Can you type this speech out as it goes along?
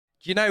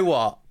you know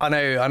what? I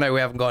know we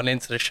haven't gotten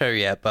into the show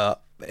yet,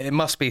 but it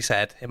must be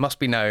said, it must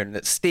be known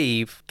that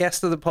Steve,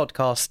 guest of the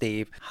podcast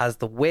Steve, has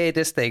the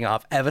weirdest thing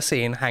I've ever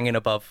seen hanging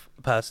above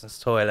a person's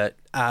toilet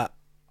at...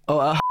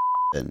 Oh,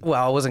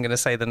 well, I wasn't going to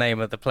say the name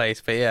of the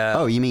place, but yeah.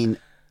 Oh, you mean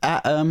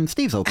at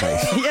Steve's old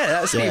place? Yeah,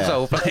 that's Steve's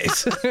old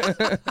place.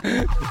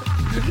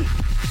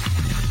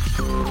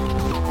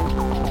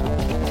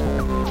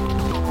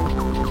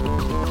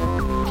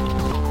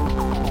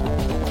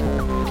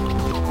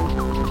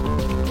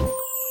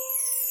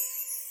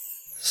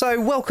 So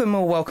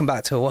welcome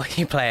back to What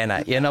You Playing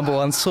At, your number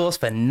one source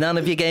for none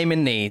of your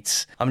gaming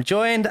needs. I'm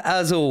joined,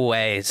 as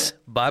always,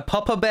 by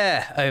Papa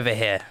Bear over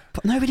here.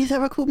 But nobody's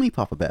ever called me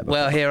Papa Bear before.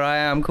 Well, here I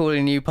am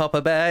calling you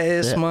Papa Bear.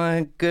 It's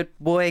my good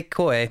boy,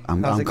 Koi.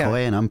 I'm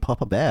Koi and I'm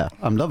Papa Bear.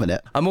 I'm loving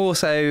it. I'm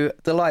also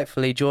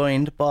delightfully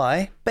joined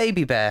by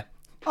Baby Bear.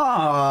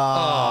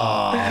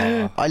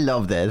 Oh, I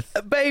love this.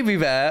 Baby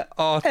Bear.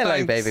 Oh, hello,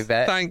 thanks. Baby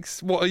Bear.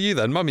 Thanks. What are you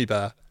then, Mummy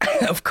Bear?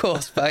 Of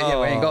course, but yeah,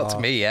 we ain't got to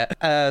me yet.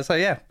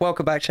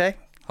 Welcome back, Shay.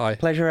 Hi.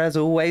 Pleasure as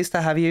always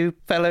to have you,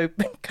 fellow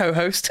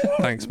co-host.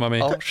 Thanks,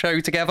 Mummy. Our show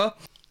together.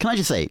 Can I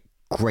just say,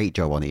 great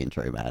job on the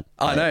intro, man.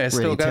 I know, it's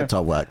really still going.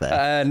 tip-top work there.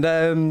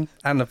 And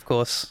of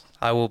course,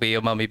 I will be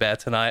your Mummy Bear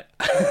tonight,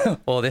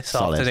 or this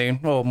Solid.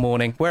 afternoon, or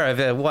morning,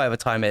 whatever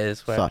time it is.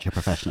 Such a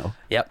professional.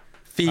 Yep.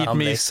 Feed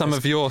me some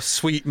of your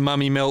sweet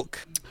mummy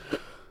milk.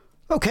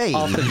 Okay.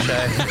 After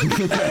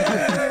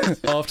the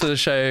show. After the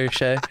show,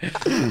 Shay.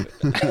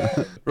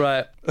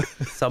 Right.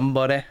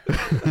 Somebody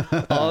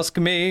ask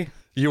me.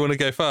 You want to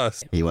go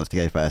first? He wants to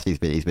go first. He's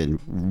been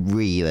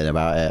reeling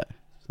about it.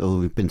 All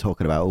we've been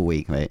talking about all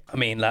week, mate. I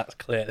mean, that's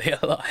clearly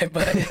a lie,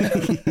 but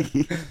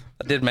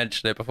I did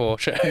mention it before,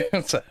 show,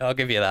 so I'll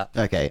give you that.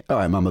 Okay. All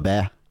right, Mama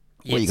Bear.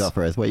 What you got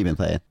for us? What you been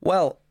playing?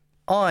 Well,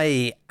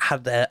 I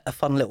had a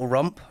fun little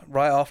romp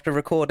right after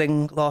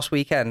recording last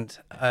weekend.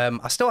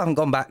 I still haven't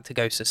gone back to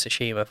Ghost of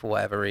Tsushima for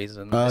whatever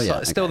reason.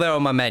 It's still there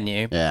on my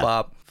menu,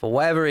 but for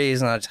whatever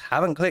reason, I just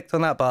haven't clicked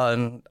on that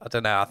button. I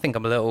don't know. I think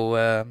I'm a little...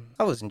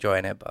 I was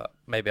enjoying it, but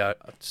maybe I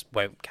just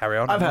won't carry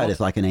on. I've heard it's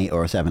like an 8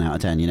 or a 7 out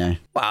of 10, you know?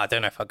 Well, I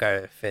don't know if I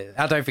go...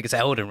 I don't think it's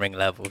Elden Ring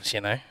levels,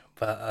 you know?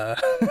 But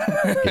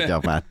Good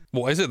job, man.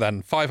 What is it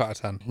then? 5 out of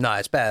 10? no,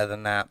 it's better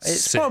than that.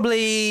 It's 6.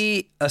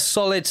 probably a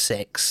solid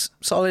 6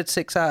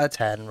 out of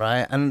 10,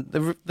 right? And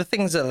the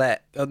things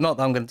that not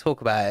that I'm going to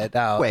talk about it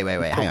down. Wait,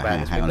 hang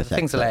on a The sec.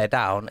 things that let it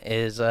down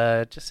is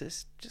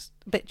it's just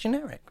a bit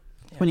generic.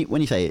 When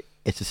you say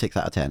it's a 6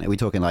 out of 10, are we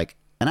talking like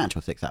an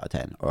actual 6 out of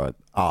 10 or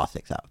our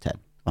 6 out of 10?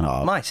 On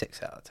our... My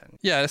 6 out of 10.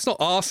 Yeah, it's not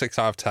our 6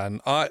 out of 10.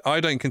 I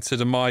don't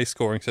consider my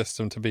scoring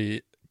system to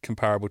be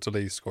comparable to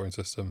Lee's scoring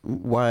system.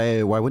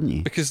 Why wouldn't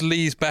you? Because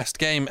Lee's best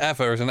game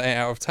ever is an 8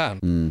 out of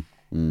 10.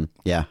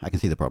 Yeah, I can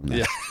see the problem there.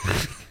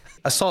 Yeah.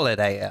 A solid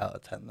 8 out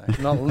of 10,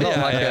 though.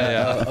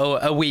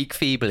 Not a weak,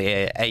 feebly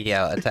 8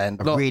 out of 10.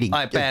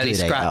 I barely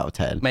good 8 out of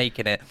 10. scrapped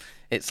making it.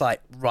 It's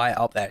like right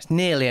up there. It's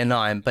nearly a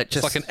 9, but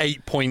just It's like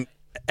an 8.8.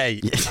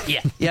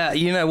 yeah.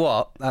 You know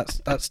what?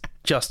 That's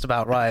just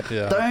about right.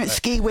 Yeah. Don't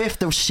ski with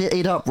the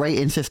shitted up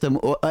rating system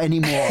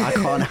anymore. I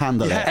can't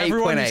handle it.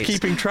 Everyone who's 8.8.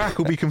 keeping track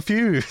will be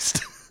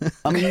confused.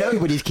 I mean,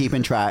 nobody's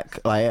keeping track.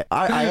 Like,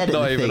 I edit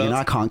Not the even thing and us.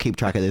 I can't keep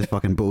track of this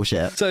fucking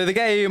bullshit. So the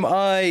game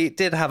I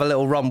did have a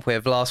little romp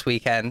with last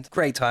weekend.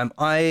 Great time.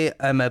 I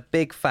am a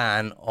big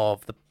fan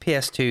of the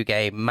PS2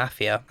 game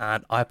Mafia,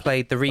 and I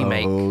played the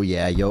remake. Oh,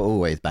 yeah, you're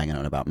always banging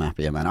on about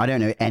Mafia, man. I don't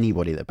know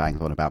anybody that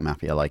bangs on about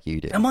Mafia like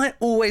you do. Am I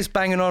always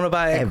banging on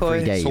about it, Every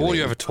Koi? day. It's all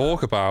you ever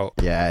talk about.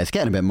 Yeah, it's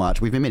getting a bit much.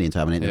 We've been meaning to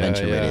have an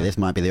intervention, yeah. really. This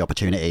might be the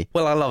opportunity.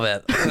 Well, I love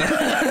it.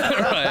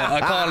 Right,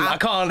 I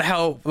can't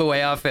help the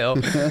way I feel.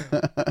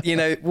 You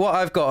know, what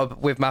I've got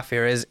with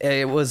Mafia is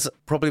it was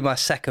probably my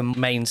second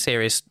main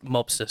serious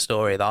mobster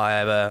story that I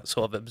ever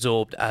sort of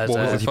absorbed as What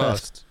was a it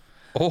first?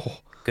 Oh,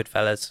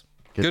 Goodfellas.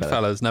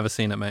 Goodfellas. Never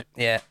seen it, mate.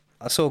 Yeah,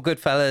 I saw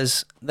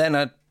Goodfellas, then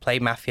I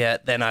played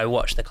Mafia, then I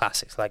watched the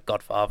classics like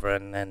Godfather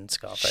and then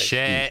Scarface.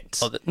 Shit.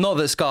 Not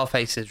that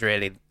Scarface is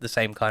really the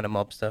same kind of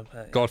mobster.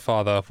 But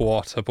Godfather.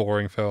 What a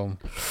boring film.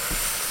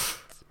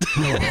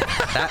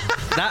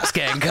 that's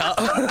getting cut.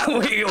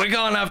 we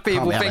can't have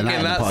people Can't be having thinking that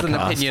in the that's an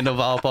podcast. opinion of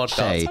our podcast.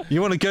 Shay.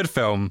 You want a good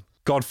film?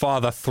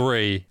 Godfather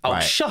 3. Oh,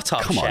 Right. shut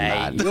up, Come on, Shay.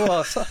 man. You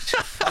are such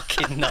a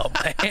fucking knob,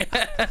 mate.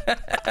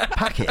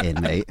 Pack it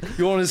in, mate.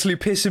 You're honestly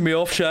pissing me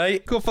off, Shay.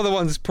 Godfather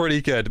 1's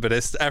pretty good, but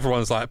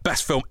everyone's like,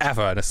 best film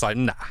ever, and it's like,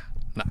 nah,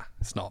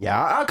 it's not.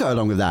 Yeah, I'll go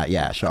along with that.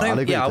 Yeah, sure. I'll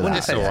agree I to wouldn't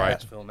that. say it's the alright.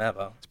 best film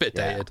ever. It's a bit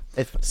Yeah. dated.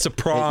 It's-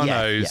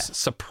 Sopranos. yeah.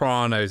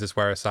 Sopranos is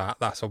where it's at.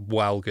 That's a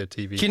good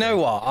TV. Do you know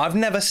what? I've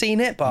never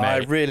seen it, but I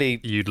Mate, really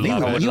you'd think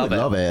love I it. would You love would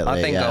it. love it. I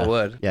like, think yeah. I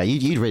would. Yeah,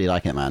 you'd really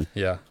like it, man.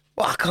 Yeah.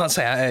 Well, I can't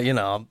say,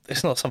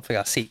 it's not something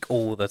I seek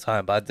all the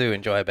time, but I do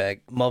enjoy a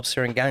bit of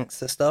mobster and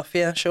gangster stuff.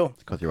 Yeah, sure.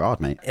 Because you're hard,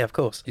 mate. Yeah, of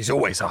course. He's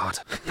always hard.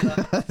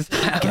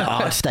 Get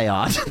hard, stay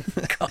hard.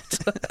 God.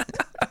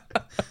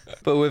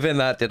 But within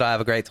that, did I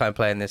have a great time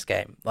playing this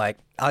game? Like,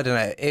 I don't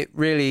know, it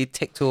really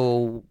ticked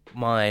all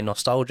my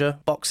nostalgia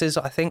boxes,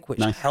 I think,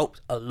 which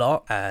helped a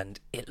lot, and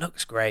it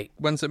looks great.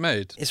 When's it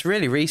made? It's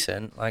really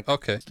recent, like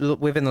okay,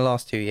 within the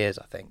last 2 years,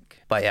 I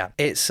think. But yeah,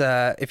 it's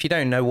if you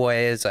don't know what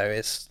it is, though,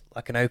 it's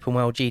like an open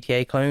world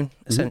GTA clone,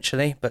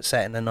 essentially, but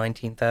set in the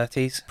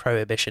 1930s,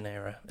 Prohibition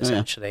era,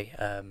 essentially.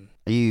 Are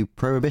you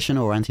Prohibition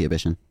or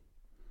anti-Hibition?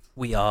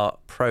 We are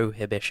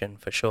Prohibition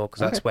for sure, because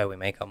that's where we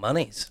make our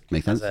monies.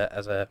 Makes sense.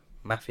 As a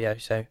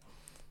mafioso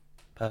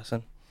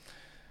person.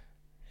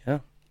 Yeah.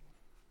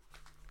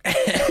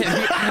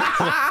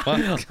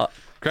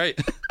 Great.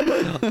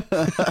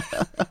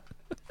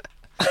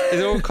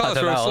 Is all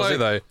cars real slow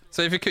though?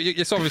 So if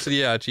it's obviously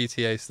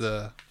GTA's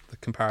the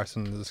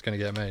comparison that's going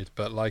to get made,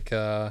 but like,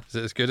 is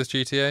it as good as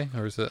GTA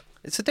or is it?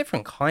 It's a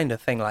different kind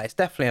of thing. Like, it's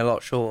definitely a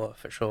lot shorter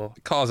for sure.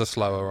 Cars are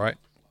slower, right?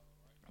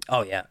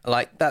 Oh yeah,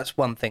 like that's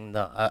one thing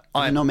that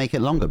Why not make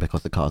it longer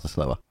because the cars are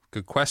slower?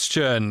 Good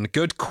question.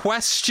 Good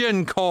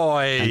question,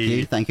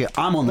 Koi. Thank you.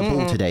 I'm on the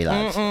ball today,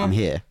 lads. I'm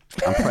here.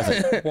 I'm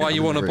present. Why are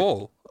you on a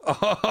ball?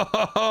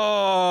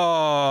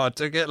 Oh,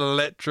 took it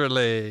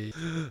literally.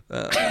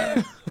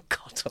 God.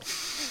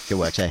 Good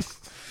work, Jay.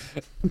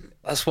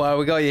 That's why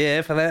we got you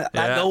here for that.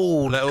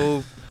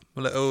 Little.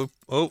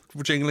 Oh,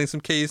 we're jingling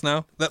some keys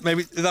now.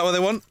 Is that what they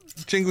want?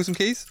 Jingle some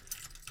keys?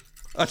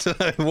 I don't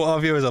know what our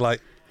viewers are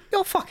like.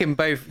 You're fucking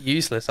both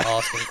useless at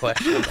asking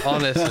questions,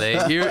 honestly.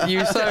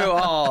 You so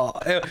are.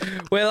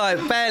 We're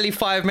like barely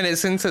 5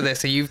 minutes into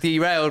this and you've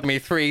derailed me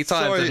 3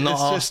 times and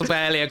not asked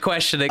barely a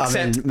question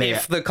except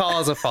if the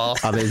cars are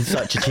fast. I'm in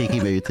such a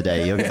cheeky mood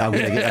today. I'm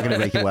gonna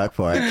make you work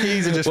for it. The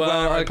keys are just where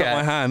I put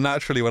my hand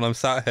naturally when I'm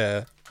sat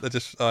here.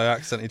 I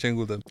accidentally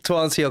jingled them. To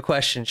answer your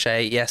question,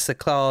 Shay, yes, the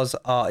cars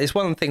are... It's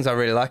one of the things I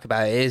really like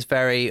about it. It is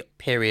very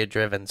period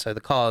driven. So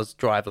the cars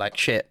drive like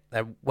shit.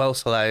 They're well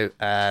slow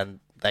and...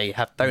 They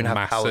don't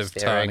have power steering.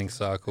 Massive turning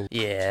circle.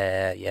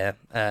 Yeah.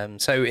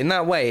 So in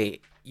that way,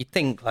 you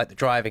think like the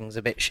driving's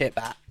a bit shit,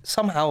 but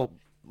somehow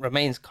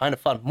remains kind of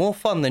fun. More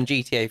fun than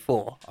GTA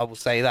 4, I will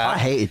say that. I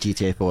hated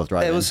GTA 4's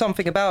driving. There was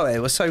something about it.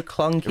 It was so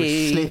clunky. It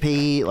was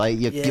slippy. Like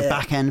your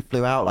back end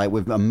flew out like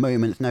with a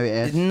moment's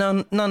notice.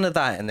 None of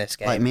that in this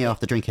game. Like me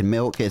after drinking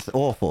milk. It's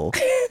awful.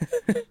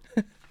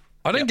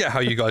 I don't get how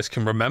you guys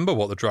can remember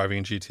what the driving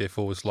in GTA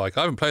 4 was like.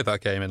 I haven't played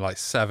that game in like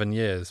 7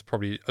 years.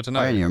 Probably, I don't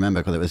know. I only remember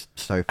because it was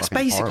so fucking That's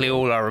basically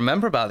horrible. all I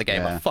remember about the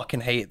game. I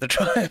fucking hated the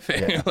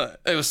driving.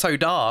 It was so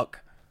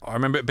dark. I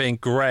remember it being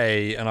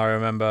grey, and I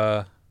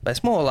remember... But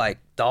it's more like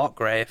dark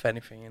grey, if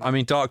anything. You know? I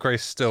mean, dark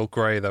grey's still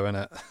grey, though, isn't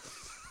it?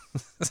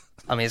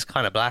 I mean, it's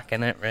kind of black,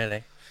 isn't it,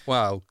 really?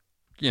 Well,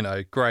 you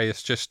know, grey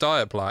is just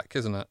diet black,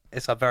 isn't it?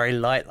 It's a very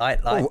light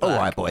black. All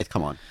right, boys,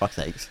 come on. Fuck's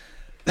sakes.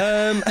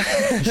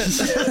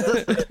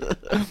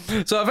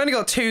 So I've only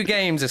got 2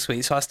 games this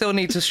week, so I still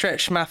need to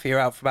stretch Mafia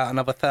out for about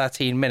another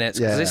 13 minutes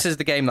because this is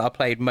the game that I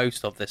played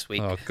most of this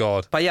week. Oh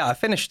god! But yeah, I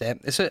finished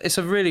it. It's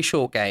a really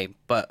short game,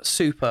 but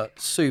super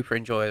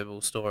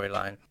enjoyable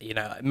storyline. You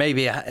know,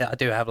 maybe I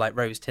do have like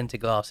rose tinted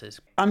glasses.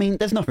 I mean,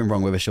 there's nothing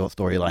wrong with a short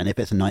storyline if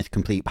it's a nice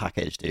complete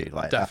package, dude.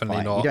 Like,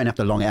 definitely not. You don't have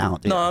to long it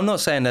out. No, I'm not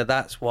saying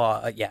that's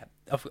why.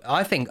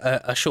 I think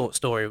a short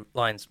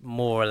storyline's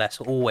more or less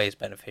always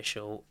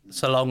beneficial,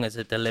 so long as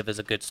it delivers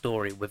a good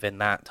story within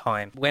that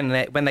time. When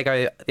they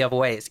go the other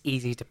way, it's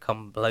easy to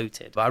become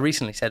bloated. But I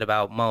recently said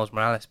about Miles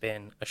Morales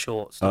being a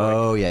short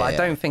story, but I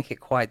don't think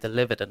it quite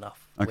delivered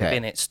enough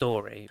within its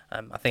story.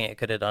 I think it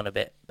could have done a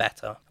bit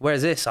better.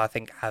 Whereas this, I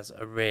think, has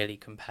a really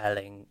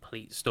compelling,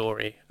 complete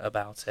story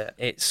about it.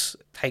 It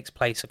takes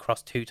place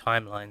across 2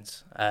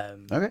 timelines.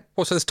 Okay.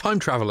 Well, so there's time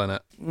travel in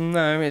it?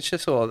 No, it's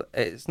just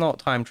it's not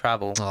time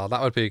travel. Oh,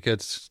 that would be a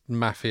good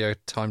Mafia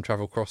time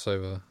travel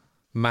crossover.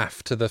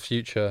 Math to the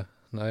future.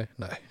 No,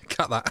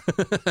 cut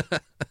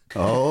that.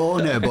 Oh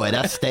no, boy,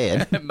 that's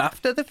staying.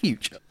 Math to the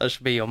future. That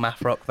should be your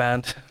math rock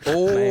band.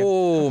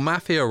 Oh,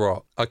 Mafia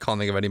rock. I can't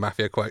think of any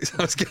Mafia quotes.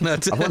 I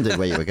wondered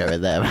where you were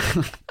going there.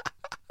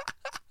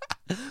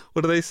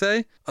 What do they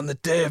say? On the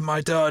day of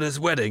my daughter's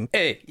wedding.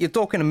 Hey, you're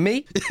talking to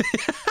me?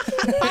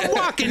 I'm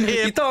walking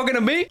here. You talking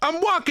to me? I'm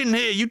walking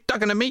here. You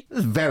talking to me? This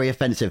is very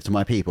offensive to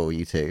my people,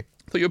 you two.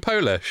 I thought you were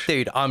Polish.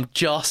 Dude, I'm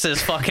just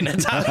as fucking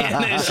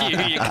Italian as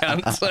you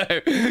cunt,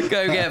 so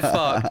go get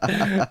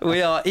fucked.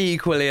 We are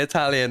equally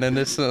Italian in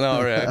this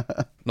scenario.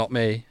 Not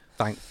me.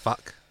 Thank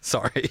fuck.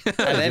 Sorry.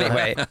 And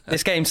anyway,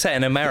 this game's set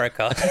in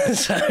America,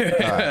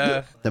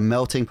 so... The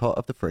melting pot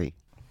of the free.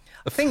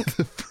 I think...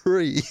 The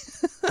free.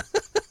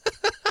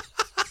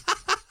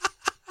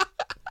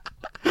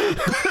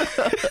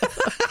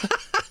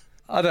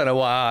 I don't know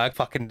why I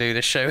fucking do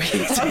this show.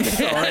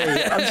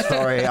 I'm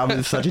sorry. I'm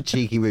in such a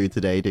cheeky mood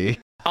today, dude.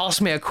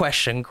 Ask me a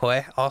question,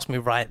 Koi. Ask me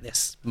right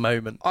this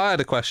moment. I had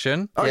a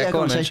question. Oh, yeah,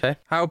 go on then, Shay.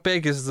 How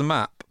big is the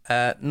map?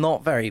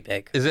 Not very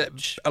big. Is it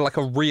like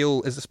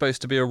is it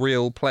supposed to be a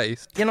real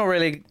place? You're not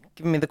really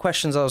giving me the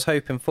questions I was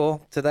hoping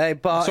for today,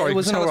 but sorry, it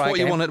was an tell us alright what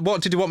game. you wanted.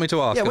 What did you want me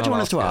to ask? Yeah, what do you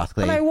want us to ask,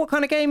 Lee? No, what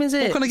kind of game is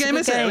it? What kind of game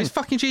is it? It's a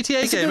fucking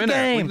GTA game, isn't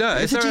it? No,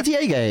 It's a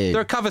GTA game.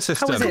 They're a cover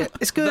system. How is it?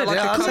 It's good. They're like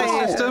a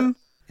cover system.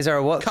 Is there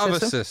a what cover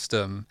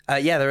system?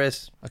 Yeah, there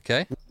is.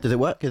 Okay. Does it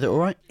work? Is it all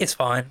right? It's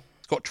fine.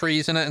 It's got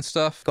trees in it and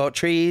stuff. Got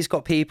trees,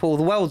 got people.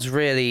 The world's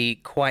really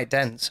quite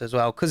dense as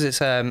well because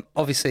it's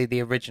obviously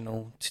the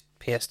original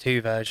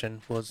PS2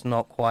 version was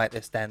not quite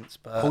this dense,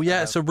 but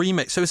it's a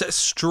remake. So is it a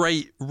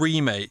straight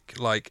remake?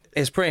 Like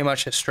it's pretty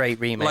much a straight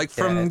remake, like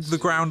from the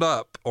ground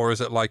up, or is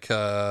it like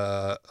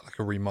a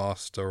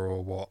remaster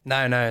or what?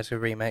 No, it's a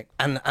remake,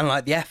 and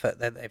like the effort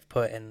that they've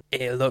put in,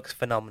 it looks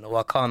phenomenal.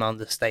 I can't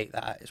understate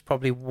that. It's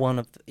probably one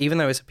of even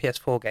though it's a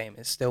PS4 game,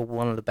 it's still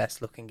one of the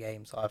best looking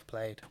games I've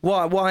played.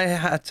 What I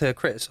had to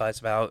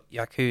criticize about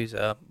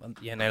Yakuza,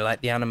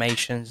 like the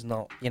animations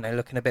not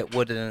looking a bit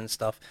wooden and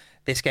stuff.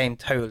 This game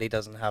totally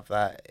doesn't have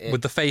that.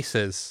 With the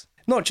faces.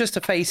 Not just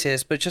the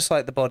faces, but just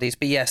like the bodies.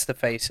 But yes, the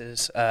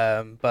faces,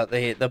 but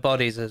the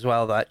bodies as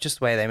well. That just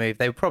the way they move.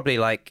 They were probably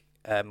like,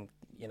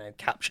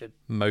 captured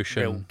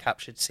motion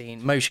captured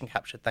scene, motion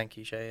captured. Thank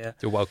you, Shay. Yeah,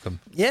 you're welcome.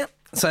 Yeah.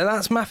 So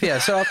that's Mafia.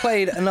 So I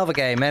played another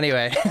game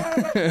anyway.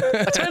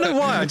 I don't know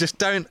why. I just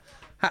don't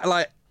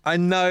I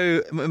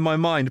know in my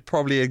mind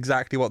probably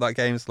exactly what that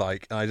game's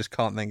like, and I just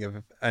can't think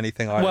of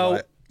anything I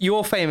like.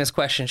 Your famous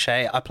question,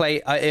 Shay.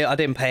 I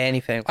didn't pay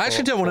anything. I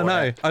actually don't want to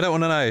know. I don't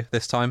want to know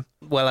this time.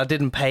 Well, I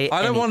didn't pay.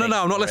 I don't want to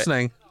know. I'm not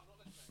listening.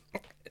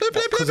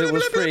 Because it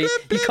was free.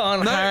 You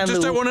can't handle.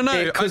 Just don't want to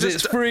know. Because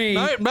it's free.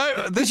 No.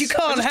 Because you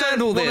can't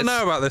handle this. I want to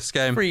know about this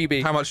game.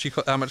 Freebie. How much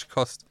it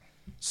cost?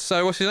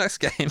 So, what's your next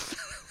game?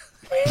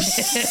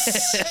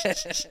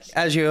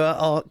 As you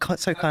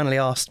so kindly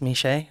asked me,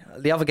 Shay,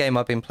 the other game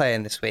I've been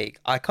playing this week,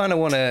 I kind of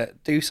want to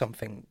do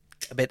something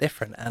a bit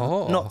different and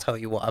not tell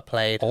you what I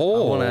played. I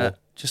want to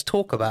just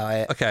talk about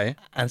it. Okay.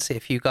 And see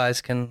if you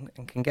guys can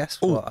guess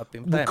what I've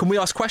been playing. Can we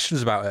ask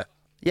questions about it?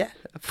 Yeah.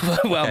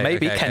 Well,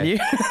 maybe. Can you?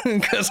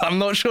 Because I'm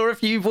not sure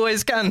if you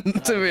boys can,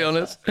 to be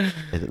honest.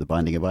 Is it The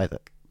Binding of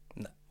Isaac?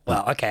 No.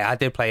 Well, okay, I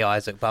did play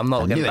Isaac, but I'm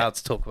not allowed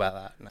to talk about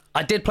that. No.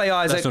 I did play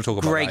Isaac. Let's not talk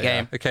about Great that,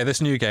 game. Yeah. Okay,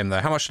 this new game though.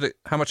 How much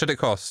did it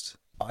cost?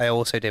 I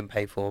also didn't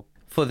pay for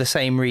the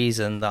same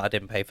reason that I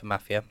didn't pay for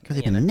Mafia. Because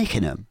you've been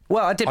nicking them.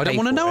 Well, I don't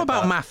want to know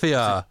about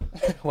Mafia.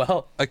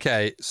 Well,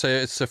 okay, so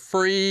it's a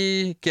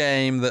free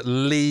game that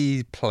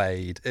Lee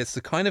played. It's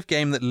the kind of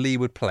game that Lee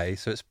would play,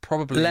 so it's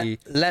probably.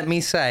 Let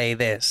me say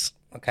this,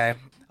 okay?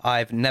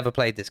 I've never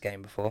played this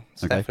game before.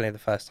 It's definitely the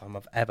first time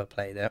I've ever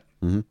played it.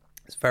 Mm-hmm.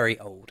 It's very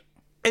old.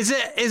 Is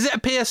it a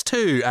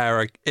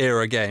PS2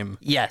 era game?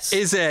 Yes.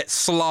 Is it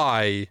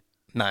Sly?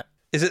 No.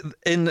 Is it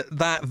in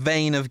that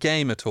vein of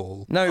game at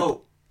all? No.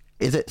 Oh.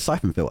 Is it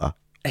Siphon Filter?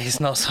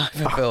 It's not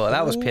Siphon Filter.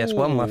 That was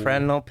PS1, my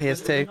friend, not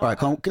PS2. All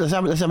right, let's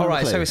have all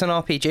right, so it's an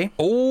RPG.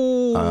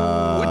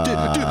 Oh,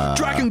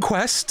 Dragon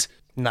Quest?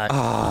 No.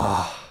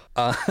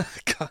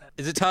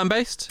 Is it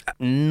turn-based?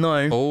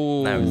 No.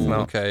 Oh, no, it's not.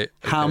 Okay.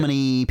 How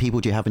many people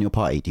do you have in your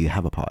party? Do you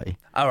have a party?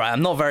 All right,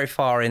 I'm not very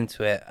far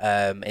into it.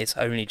 It's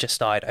only just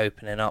started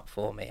opening up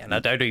for me, and I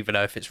don't even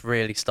know if it's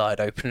really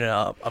started opening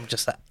up. I'm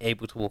just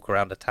able to walk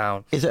around the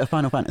town. Is it a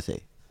Final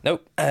Fantasy?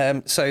 Nope.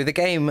 So the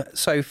game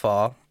so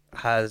far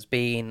has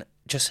been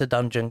just a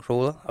dungeon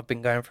crawler. I've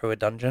been going through a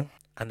dungeon,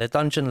 and the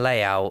dungeon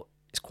layout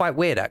is quite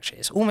weird, actually.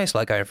 It's almost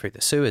like going through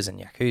the sewers in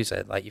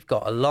Yakuza. Like, you've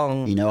got a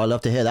long... You know, I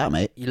love to hear that,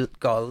 mate. Yeah,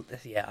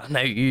 I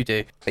know you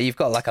do. But you've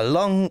got, like, a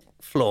long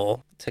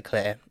floor to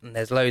clear, and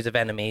there's loads of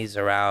enemies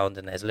around,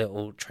 and there's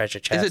little treasure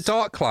chests. Is it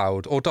Dark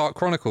Cloud or Dark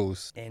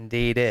Chronicles?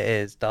 Indeed it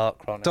is. Dark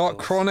Chronicles. Dark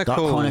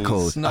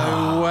Chronicles.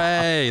 No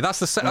way. That's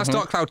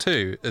Dark Cloud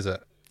 2, is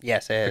it?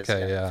 Yes, it is.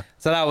 Okay, yeah.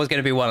 So that was going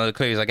to be one of the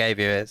clues I gave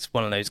you. It's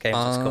one of those games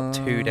that's got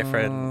two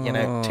different,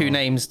 two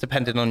names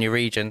depending on your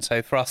region.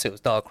 So for us, it was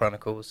Dark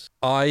Chronicles.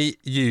 I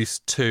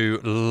used to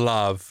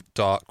love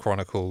Dark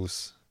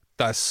Chronicles.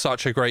 That's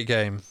such a great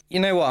game. You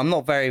know what? I'm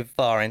not very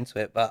far into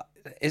it, but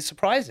it's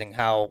surprising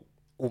how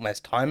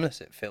almost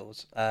timeless it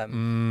feels.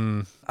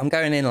 I'm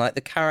going in, like,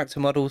 the character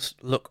models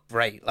look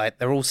great. Like,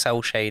 they're all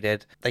cell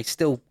shaded. They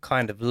still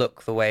kind of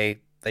look the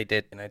way they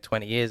did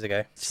 20 years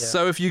ago.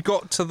 So have you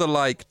got to the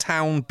like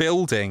town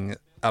building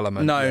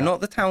element? No, not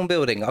the town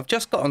building. I've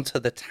just got onto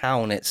the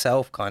town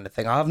itself kind of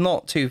thing. I'm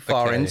not too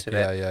far into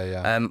it.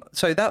 Yeah.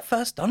 So that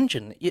first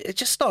dungeon, it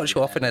just starts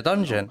you off in a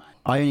dungeon.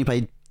 I only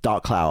played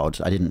Dark Cloud.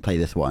 I didn't play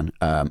this one.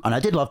 And I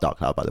did love Dark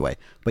Cloud, by the way.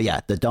 But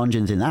yeah, the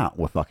dungeons in that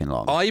were fucking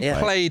long. I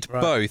played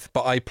both,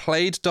 but I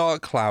played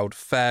Dark Cloud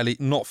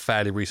not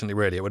fairly recently,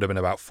 really. It would have been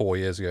about 4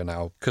 years ago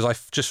now. Because I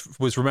just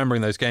was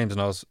remembering those games and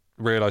I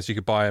realised you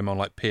could buy them on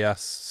like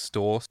PS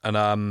stores.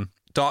 And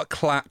Dark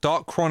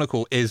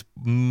Chronicle is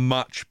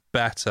much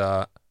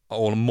better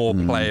or more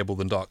playable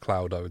than Dark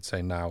Cloud, I would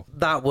say now.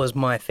 That was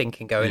my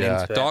thinking going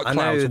into it. Dark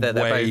Cloud's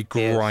way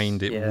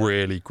grindy,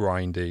 really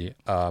grindy.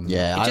 I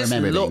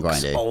remember it being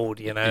grindy. It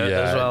old, as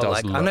well. It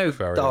does look I know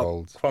very Dark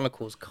old.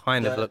 Chronicles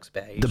kind of looks a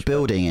bit aged. The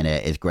building in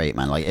it is great,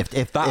 man. Like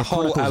if that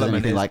whole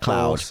element is like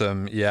Cloud,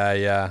 awesome.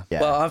 Yeah.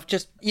 Well, I've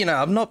just,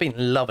 I've not been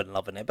loving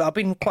it, but I've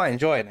been quite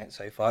enjoying it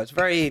so far. It's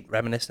very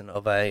reminiscent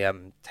of a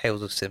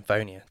Tales of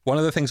Symphonia. One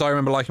of the things I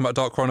remember liking about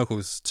Dark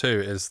Chronicles too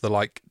is the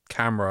like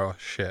camera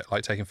shit,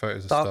 like taking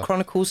photos of Dark stuff.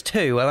 Chronicles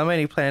 2? Well, I'm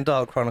only playing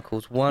Dark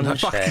Chronicles 1.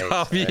 Fuck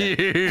off,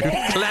 you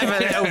clever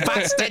little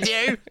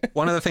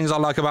One of the things I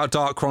like about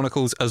Dark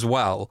Chronicles as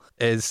well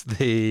is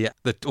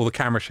all the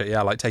camera shit.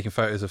 Yeah, like taking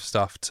photos of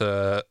stuff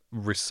to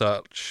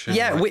research.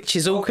 Yeah, which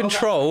is all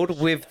controlled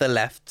with the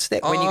left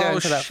stick. When you go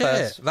into that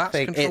first that's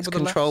thing, it's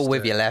controlled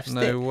with your left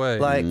stick. No way.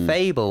 Like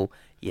Fable,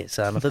 you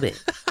son of a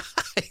bitch.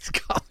 He's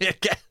got me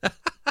again.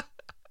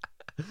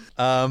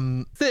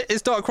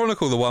 Is Dark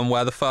Chronicle the one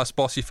where the first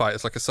boss you fight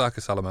is like a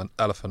circus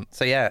elephant?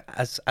 So yeah,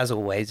 as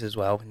always as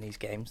well in these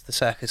games, the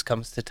circus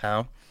comes to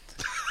town,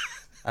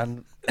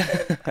 and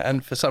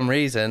for some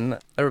reason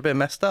they're a bit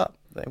messed up.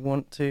 They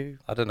want to.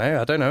 I don't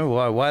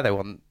know why they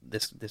want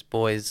this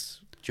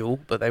boy's jewel,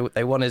 but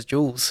they want his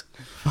jewels.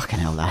 Fucking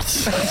hell,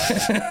 lads.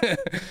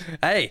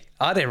 Hey,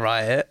 I didn't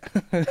write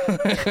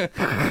it.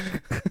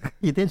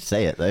 You did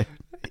say it though.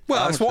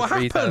 Well, that's what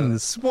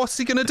happens. What's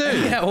he gonna do?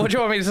 Yeah, what do you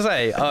want me to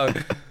say? Oh.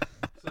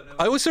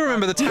 I also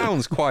remember the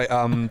town's quite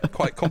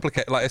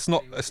complicated. Like it's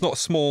not a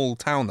small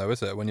town though,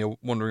 is it? When you're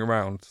wandering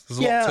around, there's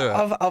a lot to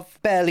it.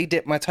 I've barely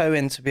dipped my toe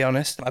in, to be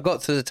honest. I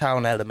got to the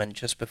town element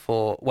just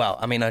before. Well,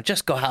 I mean, I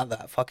just got out of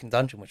that fucking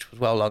dungeon, which was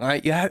well long.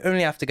 You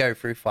only have to go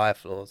through 5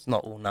 floors,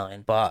 not all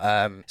 9.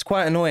 But it's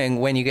quite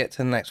annoying when you get to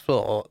the next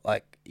floor.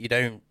 Like you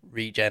don't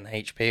regen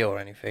HP or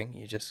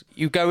anything.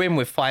 You go in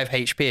with 5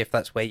 HP if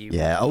that's where you.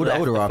 Yeah, older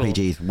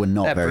RPGs were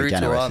not very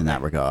generous in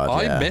that regard.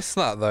 I miss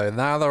that though.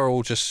 Now they're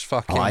all just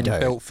fucking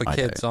built for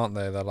kids, aren't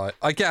they? They're like,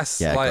 I guess,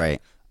 great.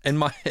 in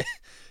my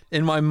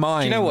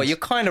mind. Do you know what? You're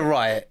kind of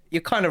right.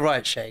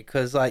 Shay,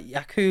 because like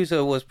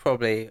Yakuza was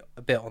probably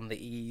a bit on the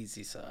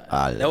easy side.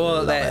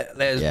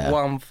 There's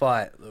one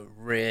fight that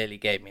really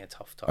gave me a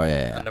tough time,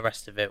 and the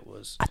rest of it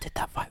was. I did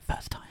that fight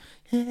first time.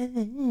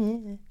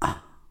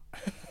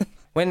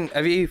 When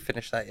have you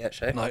finished that yet,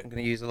 Shay? No. I'm going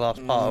to use the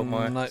last part of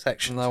my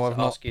section to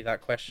ask you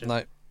that question.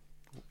 No.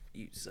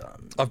 You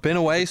son. I've been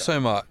away so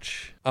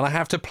much, and I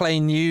have to play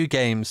new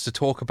games to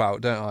talk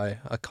about, don't I?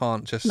 I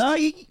can't just... No,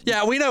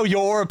 Yeah, we know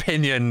your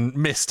opinion,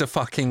 Mr.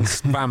 fucking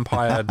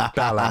Vampire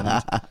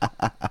Bellend.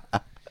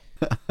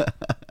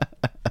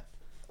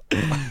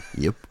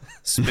 Yep.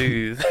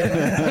 Smooth.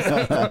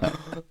 I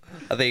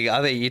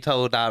think you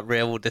told that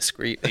real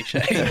discreetly,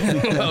 Shay.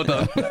 Well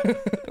done.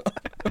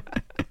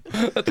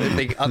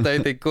 I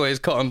don't think Koi's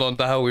cottoned on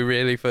to how we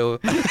really feel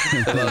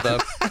about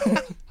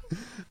that.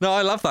 No,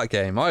 I love that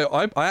game.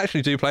 I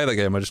actually do play that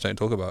game. I just don't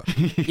talk about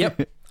it.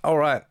 Yep. All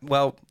right.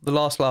 Well, the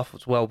last laugh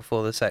was well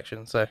before this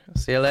section, so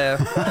see you later.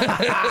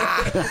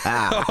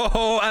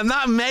 Oh, and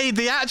that made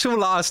the actual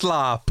last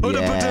laugh. Put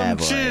a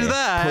cheers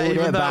there, Pulled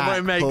even though back, it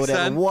won't make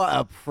sense. What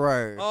a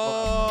pro.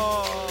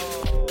 Oh.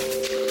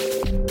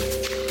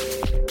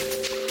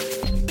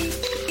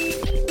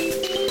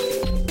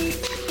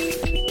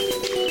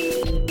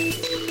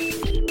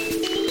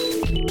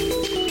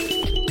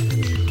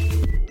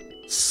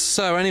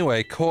 So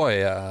anyway,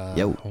 Koi,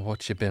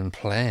 what you been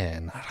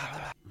playing?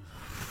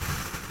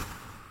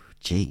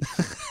 Jeez.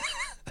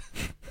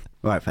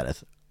 Right,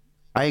 fellas.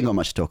 I ain't got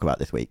much to talk about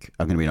this week.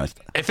 I'm going to be honest.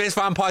 If it's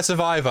Vampire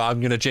Survivor, I'm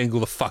going to jingle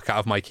the fuck out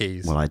of my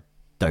keys. Well, I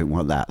don't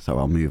want that, so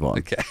I'll move on.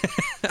 Okay.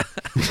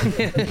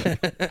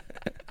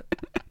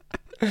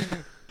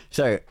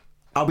 So,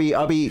 I'll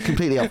be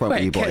completely upfront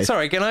with you boys.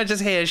 Sorry, can I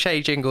just hear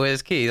Shay jingle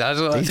his keys? He's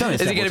done it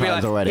several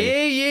times already.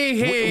 Hear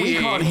you. We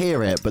can't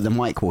hear it, but the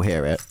mic will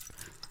hear it.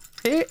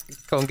 Here?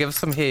 Go on, give us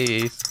some hear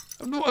yous.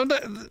 I'm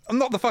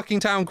not the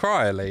fucking town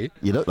crier, Lee.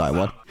 You look like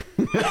one.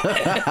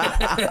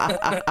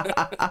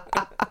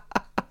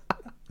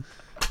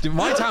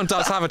 My town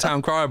does have a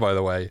town crier, by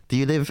the way. Do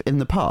you live in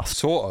the past?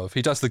 Sort of.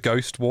 He does the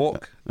ghost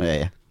walk.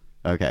 Yeah.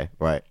 Okay,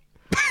 right.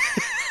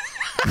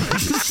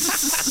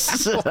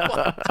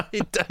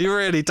 He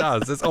really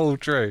does. It's all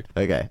true.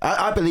 Okay.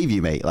 I believe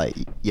you, mate. Like,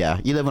 yeah,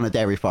 you live on a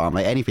dairy farm.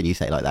 Like, anything you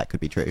say like that could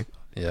be true.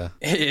 Yeah.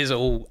 It is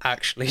all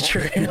actually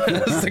true.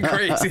 That's the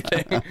crazy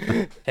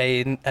thing.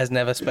 He has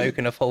never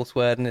spoken a false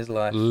word in his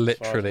life.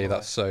 Literally,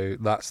 that's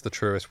the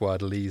truest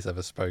word Lee's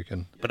ever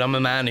spoken. But I'm a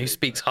man who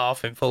speaks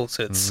half in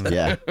falsehoods.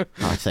 Yeah.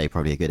 I'd say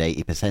probably a good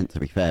 80%, to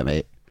be fair,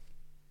 mate.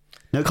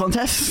 No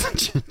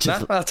contest?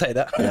 Nah, I'll take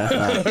that.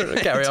 Yeah,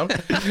 Carry on.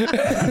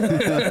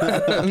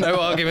 No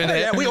argument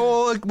here. Yeah, we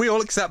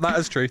all accept that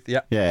as truth.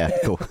 Yeah. Yeah,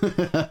 cool.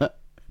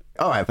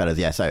 All right, fellas.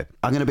 Yeah, so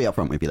I'm going to be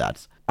upfront with you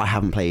lads. I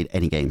haven't played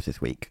any games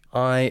this week.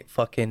 I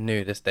fucking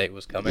knew this date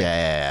was coming.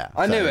 Yeah.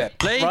 I knew it.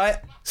 Lee, right?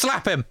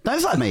 Slap him. Don't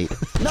slap me.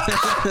 No.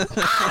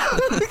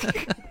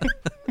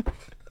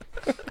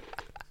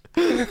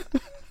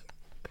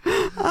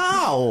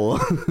 Ow.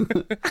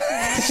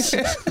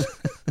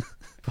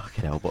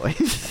 Fucking hell,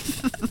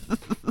 boys.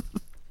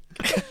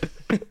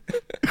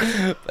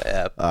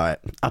 Yeah. All right.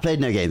 I played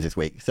no games this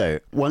week. So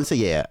once a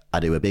year, I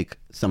do a big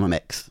summer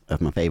mix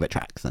of my favourite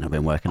tracks, and I've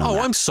been working on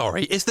that. I'm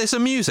sorry. Is this a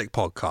music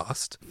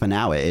podcast? For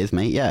now it is,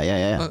 mate.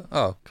 Yeah.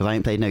 Because I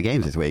ain't played no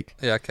games this week.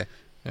 Yeah, okay.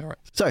 All right.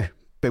 So,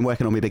 been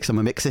working on my big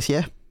summer mix this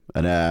year,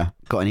 and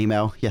got an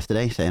email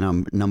yesterday saying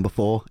I'm number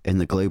 4 in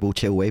the global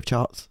chill wave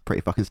charts.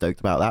 Pretty fucking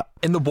stoked about that.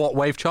 In the what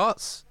wave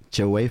charts?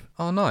 Chillwave.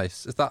 Oh,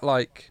 nice. Is that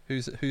like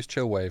who's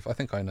Chillwave? I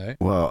think I know.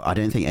 Well, I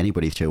don't think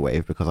anybody's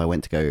Chillwave because I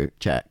went to go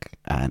check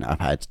and I've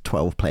had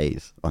 12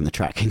 plays on the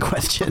track in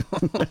question.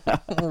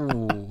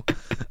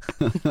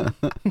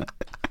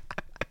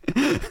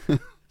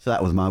 So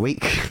that was my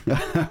week. So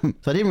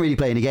I didn't really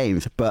play any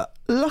games, but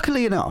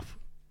luckily enough,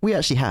 we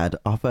actually had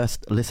our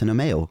first listener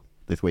mail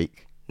this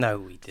week. No,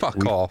 we didn't.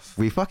 Fuck off.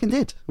 We fucking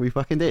did. We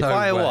fucking did. No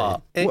Why way.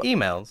 what?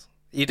 Emails?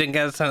 You didn't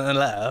get sent a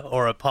letter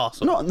or a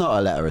parcel? Not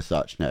a letter as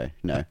such, no.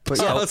 But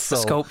yeah, A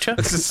sculpture?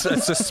 It's a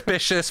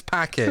suspicious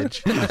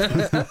package.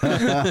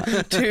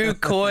 Too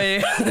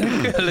coy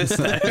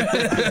listener.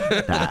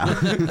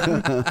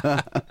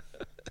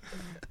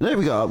 No,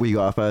 we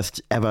got our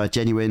first ever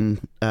genuine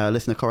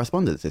listener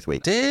correspondence this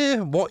week.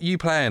 Dear, what you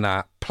playing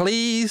at?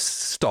 Please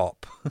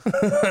stop.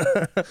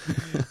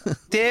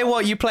 Dear,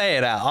 what you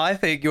playing at? I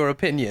think your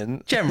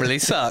opinion generally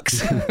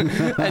sucks,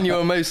 and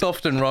you're most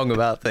often wrong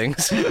about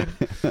things.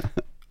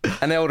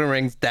 And Elden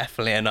Ring's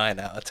definitely a 9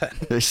 out of 10.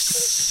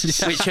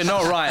 Which you're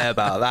not right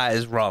about. That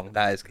is wrong.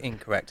 That is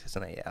incorrect. It's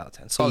an 8 out of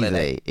 10.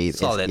 Solid. Easy.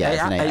 Solid. Yeah,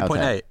 it's an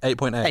 8.8.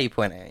 8.8.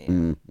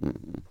 8.8.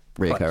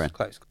 Reoccurring.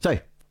 Close. So,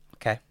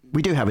 Okay.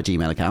 we do have a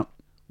Gmail account.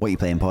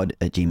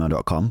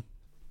 whatyouplayingpod@gmail.com.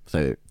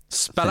 So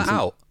Spell it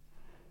out.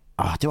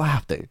 Oh, do I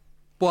have to?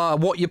 Well,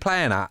 what you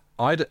playing at?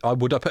 Would I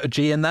put a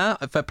G in there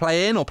for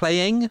playing or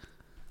playing?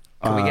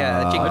 Can we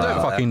get a jingle? I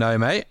don't fucking know,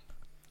 mate.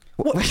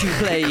 What you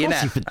playing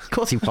at? Of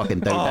course you fucking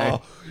don't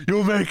know.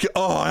 You'll make it.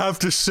 Oh, I have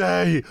to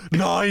say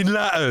 9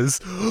 letters.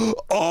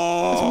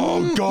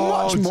 Oh,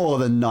 God. Much more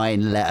than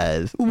 9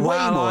 letters.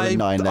 Way more than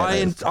 9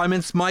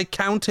 letters. My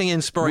counting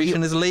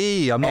inspiration is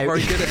Lee. I'm not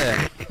very good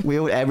at it.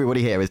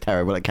 Everybody here is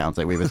terrible at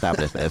counting. We've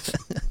established this.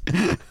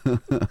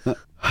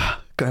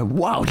 Going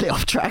wildly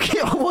off track.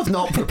 I was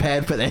not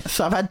prepared for this.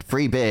 I've had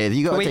 3 beers.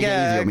 You got to take it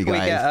easy on me, guys.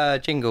 Can we get a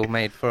jingle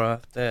made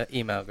for the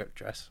email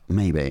address?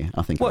 Maybe.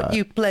 I'll think about it. What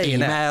you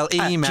playing at?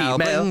 Email,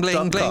 bling,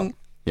 bling, bling.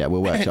 Yeah,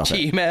 we'll workshop it.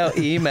 Email.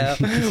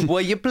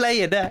 What you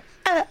playing at?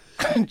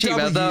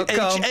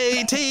 gmail.com.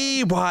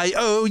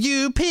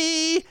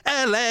 WHATYOUPLA.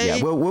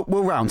 Yeah,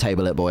 we'll round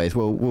table it, boys.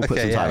 We'll put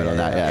some time in on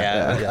that.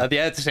 Yeah. The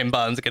editing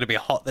button's going to be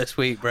hot this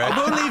week, bro. I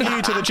will leave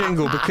you to the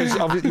jingle because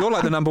you're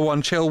like the number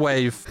 1 chill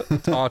wave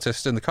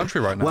artist in the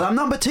country right now. Well, I'm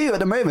number 2 at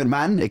the moment,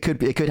 man. It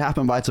could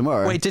happen by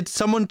tomorrow. Wait, did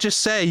someone just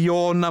say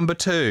you're number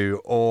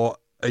 2, or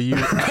are you?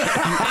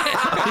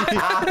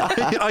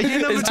 Are you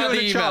number 2 in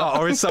the chart,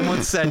 or has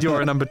someone said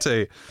you're a number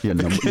 2? You're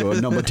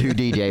a number 2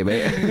 DJ,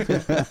 mate.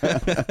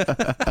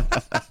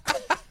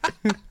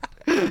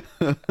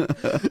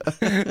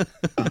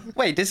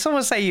 Wait, did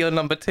someone say you're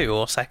number 2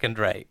 or second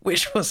rate?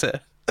 Which was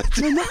it?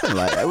 Nothing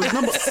like that. It was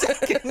number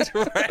Second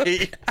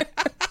rate.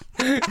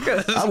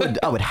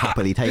 I would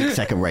happily take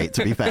second rate,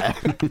 to be fair.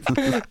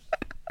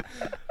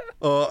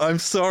 Oh, I'm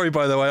sorry,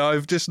 by the way.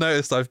 I've just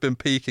noticed I've been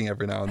peeking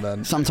every now and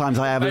then. Sometimes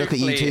I have a look at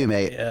you too,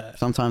 mate. Yeah.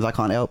 Sometimes I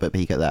can't help but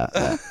peek at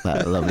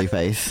that lovely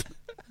face.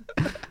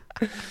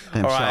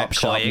 All right,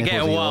 Coy, you're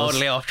getting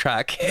wildly off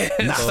track here.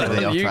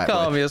 You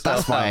calm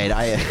yourself down. That's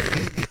fine.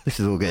 This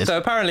is all good. So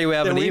apparently we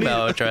have an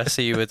email address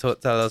that you would tell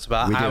us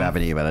about. We do have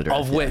an email address.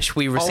 Of which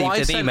we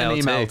received an email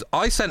to.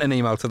 I sent an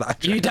email to that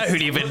address. You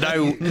don't even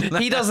know.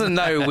 He doesn't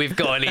know we've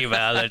got an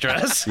email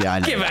address. Yeah, I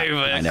know. Give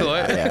over,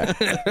 Coy.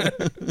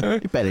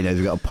 He barely knows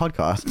we've got a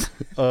podcast.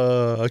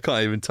 I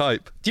can't even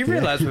type. Do you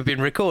realise we've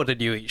been recording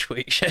you each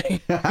week, Shane?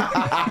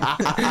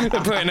 And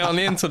putting it on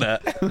the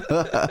internet.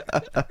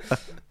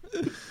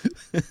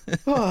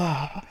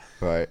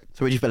 Right.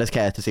 So would you fellas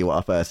care to see what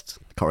our first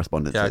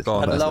correspondence is? Go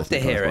on. I'd love to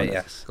hear it,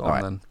 yes. Go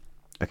on, then.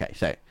 Okay,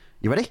 so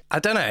you ready? I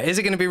don't know. Is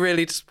it going to be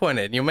really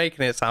disappointing? You're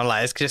making it sound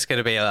like it's just going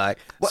to be like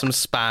some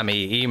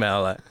spammy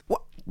email. Like,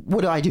 What?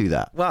 Would I do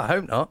that? well, I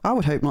hope not. I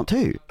would hope not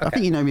too. I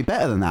think you know me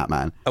better than that,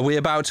 man. Are we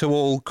about to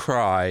all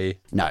cry?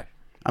 No.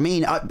 I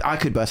mean, I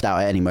could burst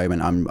out at any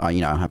moment. I'm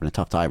having a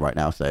tough time right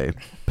now, so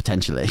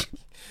potentially.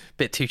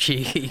 Bit too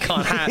cheeky. You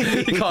can't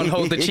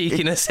hold the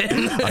cheekiness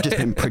in. I've just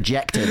been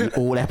projecting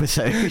all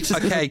episodes.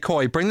 Okay,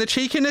 Coy, bring the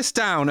cheekiness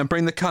down and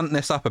bring the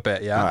cuntness up a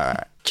bit, yeah? All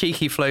right.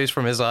 Cheeky flows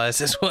from his eyes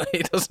is what he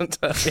doesn't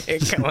tell you.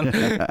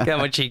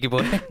 Come on, cheeky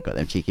boy. Got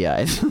them cheeky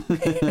eyes.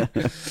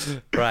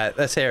 Right,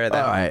 let's hear it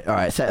then. All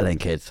right. Settle in,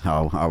 kids.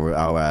 I'll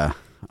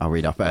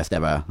read our first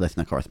ever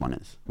listener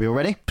correspondence. We all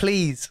ready?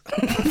 Please.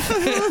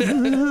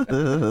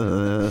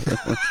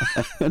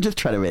 I'm just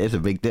trying to make this a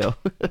big deal.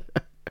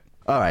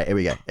 All right, here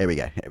we go.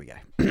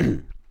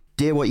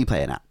 Dear What You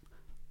Playing At?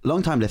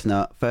 Long time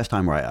listener, first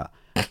time writer.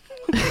 Does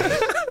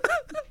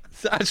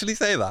it actually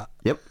say that?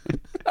 Yep.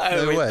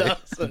 Oh, No way.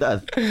 It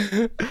does.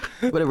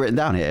 What have written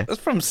down here? That's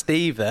from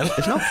Steve then.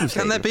 It's not from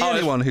Steve. Can there be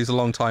anyone who's a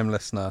long time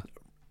listener?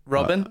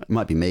 Robin? It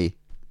might be me.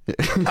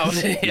 Oh,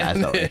 Yeah, it's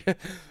not me.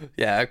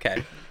 Yeah,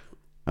 okay.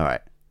 All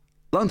right.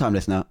 Long time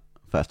listener,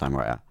 first time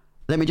writer.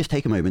 Let me just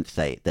take a moment to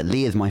say that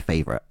Lee is my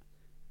favourite.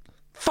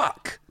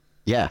 Fuck!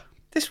 Yeah.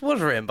 This was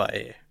written by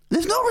you.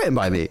 It's not written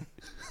by me.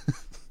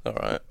 All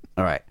right.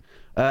 All right.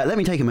 Let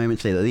me take a moment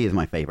to say that Lee is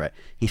my favourite.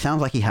 He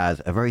sounds like he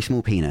has a very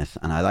small penis,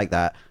 and I like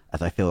that.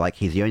 as I feel like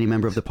he's the only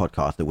member of the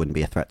podcast that wouldn't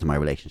be a threat to my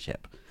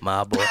relationship.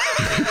 My boy.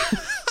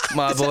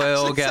 My boy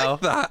or girl.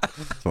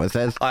 That's what it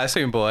says. I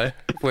assume boy.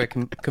 We're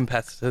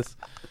competitors.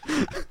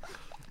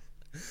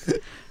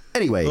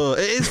 Anyway.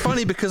 It is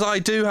funny because I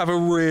do have a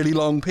really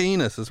long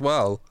penis as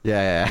well.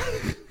 Yeah.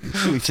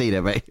 We've seen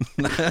it, mate.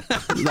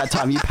 That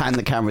time you panned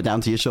the camera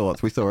down to your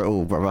shorts, we saw it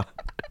all, brother.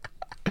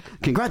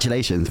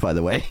 Congratulations, by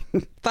the way.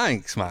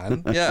 Thanks,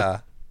 man.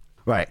 Yeah.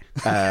 Right.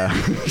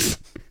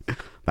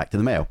 Back to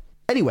the mail.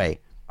 Anyway,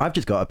 I've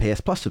just got a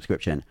PS Plus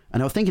subscription,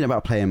 and I was thinking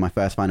about playing my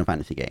first Final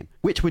Fantasy game.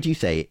 Which would you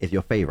say is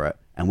your favourite,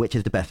 and which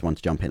is the best one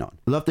to jump in on?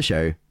 Love the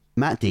show.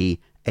 Matt D,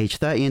 age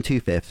 30 and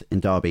 2/5 in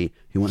Derby,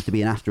 who wants to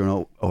be an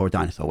astronaut or a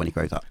dinosaur when he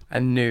grows up. I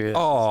knew it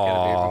was going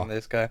to be from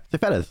this guy. So,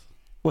 fellas,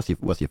 what's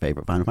your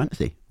favourite Final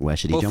Fantasy? Where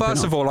should he jump in on? Well,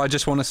 first of all, I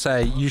just want to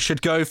say you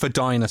should go for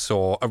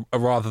dinosaur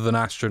rather than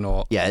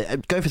astronaut. Yeah,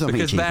 go for something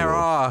because achievable. there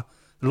are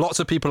lots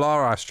of people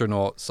are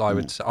astronauts.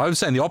 I was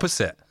saying the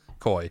opposite,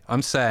 Coy.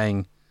 I'm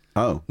saying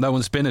no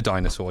one's been a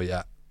dinosaur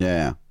yet.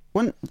 Yeah.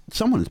 When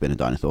someone's been a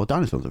dinosaur,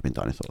 dinosaurs have been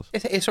dinosaurs.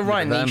 It's a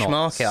right niche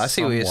market. I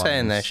see what you're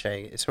saying there,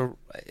 Shay. It's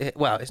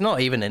not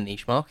even a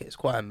niche market. It's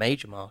quite a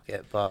major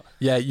market, but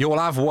yeah, you'll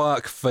have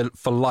work for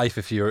life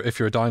if you're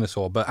a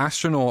dinosaur. But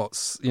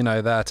astronauts,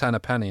 they're 10 a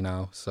penny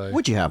now. So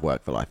would you have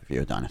work for life if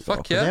you're a dinosaur?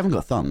 Fuck yeah. They haven't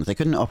got thumbs. They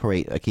couldn't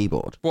operate a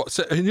keyboard. What?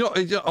 So,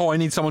 I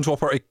need someone to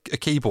operate a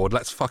keyboard.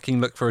 Let's fucking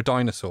look for a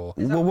dinosaur.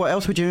 Well, what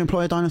else would you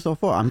employ a dinosaur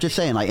for? I'm just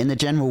saying, like in the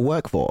general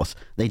workforce,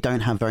 they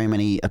don't have very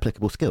many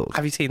applicable skills.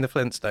 Have you seen the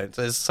Flintstones?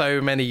 There's so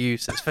many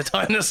uses for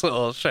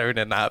dinosaurs shown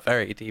in that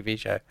very TV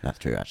show. That's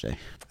true, actually.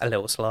 A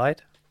little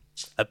slide,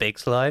 a big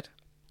slide,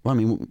 well, I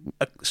mean,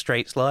 a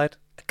straight slide,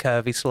 a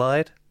curvy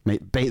slide.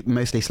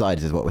 Mostly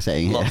slides is what we're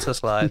saying here. Lots of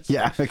slides.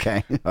 Yeah,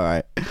 okay. All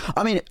right.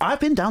 I mean,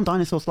 I've been down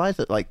dinosaur slides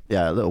at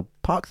little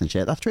parks and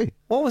shit. That's true.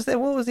 What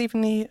was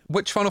even the...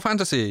 Which Final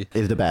Fantasy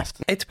is the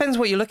best? It depends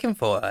what you're looking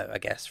for, I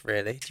guess,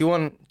 really. Do you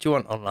want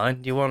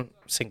online? Do you want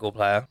single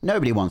player?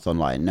 Nobody wants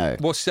online, no.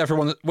 Which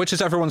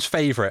is everyone's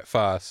favourite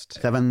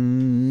first?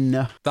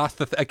 7.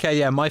 That's okay,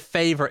 yeah, my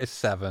favourite is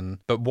 7,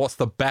 but what's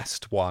the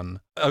best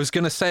one? I was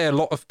going to say a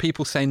lot of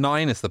people say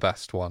 9 is the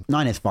best one.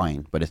 9 is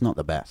fine, but it's not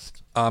the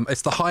best.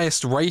 It's the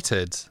highest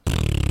rated.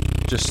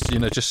 Just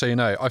so you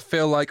know. I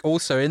feel like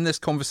also in this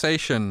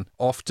conversation,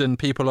 often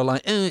people are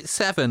like, oh, it's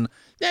 7.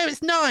 No,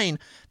 it's 9.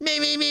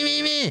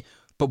 Me.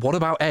 But what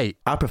about 8?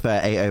 I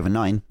prefer 8 over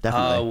 9,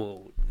 definitely. I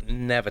will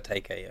never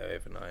take 8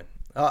 over 9.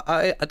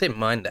 I didn't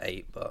mind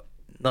 8, but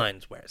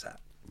 9's where it's at.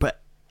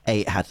 But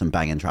 8 had some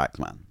banging tracks,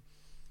 man.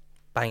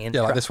 Banging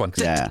like this one.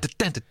 Yeah.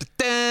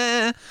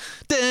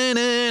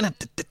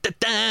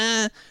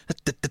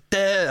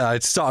 I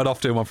started off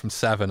doing one from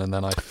 7 and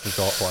then I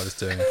forgot what I was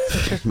doing.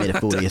 Made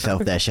a fool of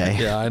yourself there, Shay.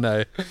 Yeah, I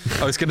know.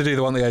 I was going to do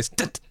the one that goes...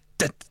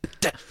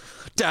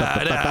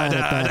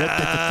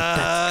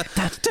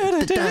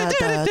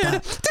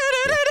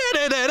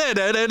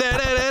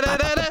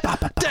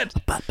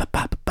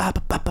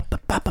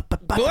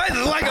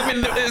 Like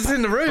it's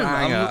in the room.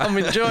 I'm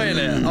enjoying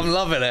it. I'm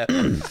loving it.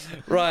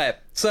 Right.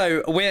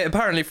 So we're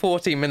apparently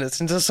 14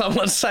 minutes into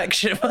someone's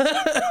section.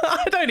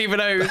 I don't even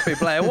know who's been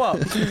playing what.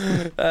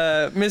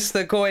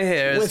 Mr. Coy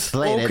here is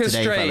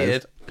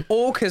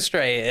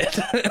orchestrated.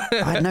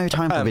 I had no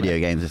time for video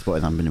games this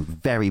morning. I've been a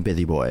very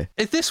busy boy.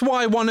 Is this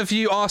why one of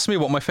you asked me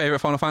what my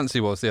favourite Final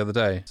Fantasy was the other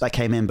day? That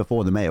came in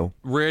before the mail.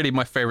 Really,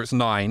 my favourite's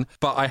 9,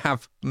 but I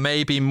have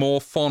maybe more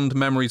fond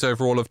memories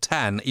overall of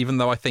 10, even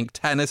though I think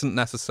 10 isn't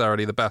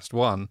necessarily the best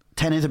one.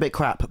 10 is a bit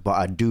crap, but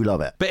I do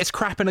love it. But it's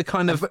crap in a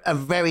kind of... A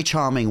very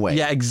charming way.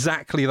 Yeah,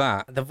 exactly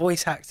that. The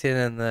voice acting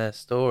and the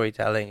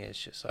storytelling is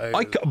just so...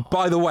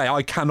 By the way,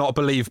 I cannot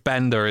believe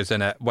Bender is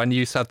in it. When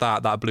you said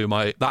that blew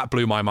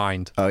my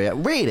mind. Oh, yeah.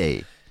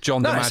 Really?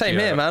 John DiMaggio. Same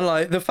here, man.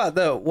 Like, the fact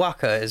that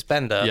Waka is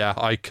Bender. Yeah,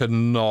 I could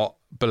not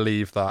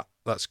believe that.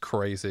 That's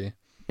crazy.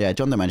 Yeah,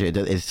 John DiMaggio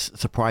is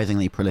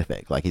surprisingly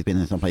prolific. Like, he's been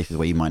in some places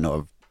where you might not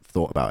have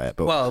thought about it,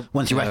 but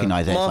once you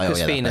recognise it, Marcus it's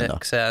like,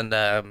 Phoenix and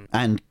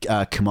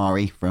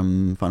Kamari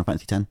from Final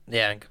Fantasy X.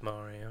 Yeah, and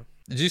Kamari. Yeah.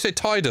 Did you say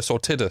Tidus or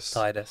Tidus?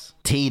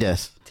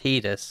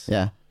 Tidus.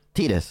 Yeah.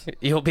 Tidus.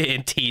 You're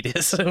being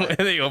Tidus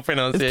with your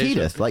pronunciation.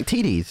 It's Tidus, like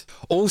TDs.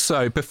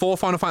 Also, before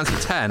Final Fantasy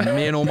X,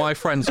 me and all my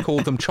friends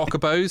called them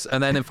chocobos,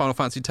 and then in Final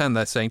Fantasy X,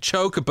 they're saying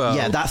chocobo.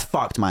 Yeah, that's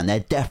fucked, man.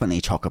 They're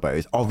definitely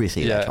chocobos.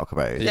 Obviously, they're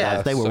chocobos.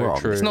 Yeah, they were so wrong.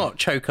 True. It's not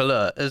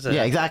chocolate, is it?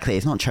 Yeah, exactly.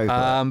 It's not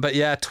chocolate. But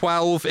yeah,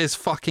 12 is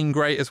fucking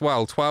great as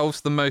well.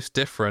 12's the most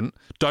different.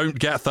 Don't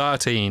get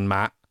 13,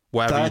 Matt.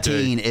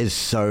 13 is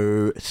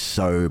so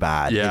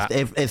bad. Yeah.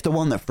 It's the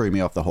one that threw me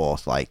off the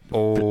horse. Like,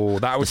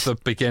 that was the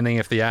beginning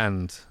of the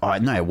end. Oh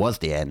no, it was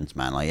the end,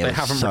 man. Like, they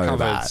haven't so recovered.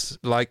 Bad.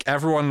 Like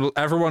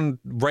everyone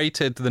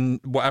rated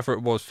whatever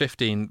it was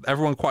 15.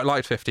 Everyone quite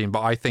liked 15,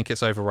 but I think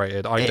it's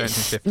overrated. I don't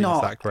think 15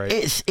 is that great.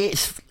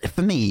 It's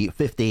for me,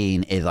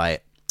 15 is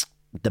like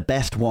the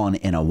best one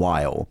in a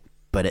while,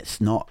 but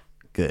it's not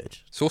good.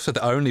 It's also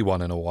the only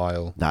one in a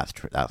while. That's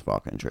true. That's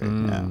fucking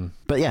true. Yeah.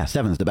 But yeah,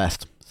 7's the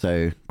best.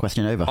 So,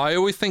 question over. I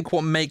always think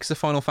what makes a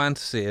Final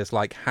Fantasy is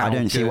like how. I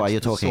don't see why you're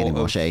talking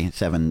anymore, Shay.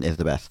 7 is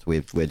the best.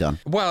 We're done.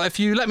 Well, if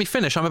you let me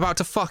finish, I'm about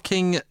to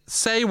fucking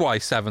say why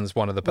 7's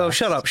one of the best. Well,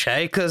 shut up,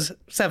 Shay, because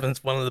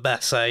 7's one of the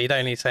best, so you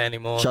don't need to say any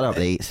more. Shut up,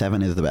 Lee.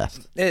 7 is the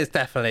best. It is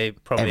definitely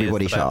probably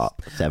Everybody is the shut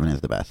best. up. 7 is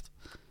the best.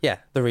 Yeah,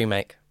 the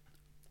remake.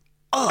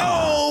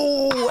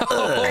 Oh!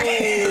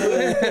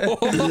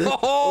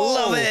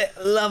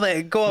 Love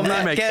it. Go on,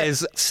 Matt. Get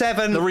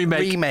 7. The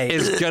remake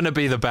is gonna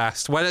be the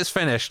best when it's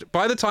finished.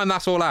 By the time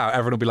that's all out,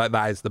 everyone will be like,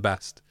 "That is the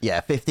best."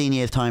 Yeah, 15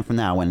 years time from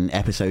now, when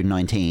episode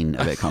 19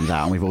 of it comes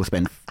out, and we've all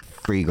spent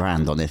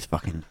 $3,000 on this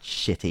fucking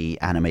shitty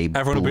anime.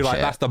 Everyone will be like,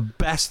 "That's the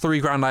best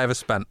 $3,000 I ever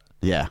spent."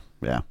 Yeah.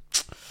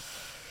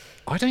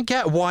 I don't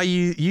get why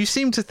you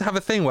seem to have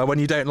a thing where when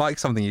you don't like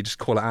something, you just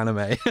call it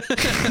anime.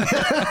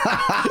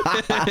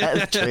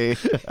 That's true.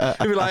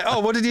 You'd be like, "Oh,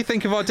 what did you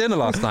think of our dinner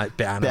last night?"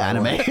 Bit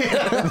anime. What?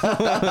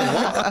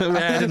 Yeah,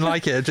 I didn't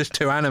like it. Just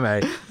too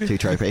anime. Too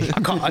tropey.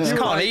 I just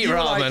can't eat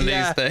ramen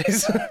these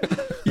days.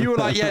 You were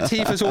like, yeah,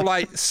 Tifa's all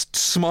like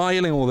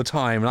smiling all the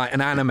time, like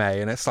an anime,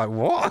 and it's like,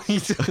 what?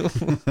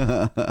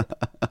 Yeah,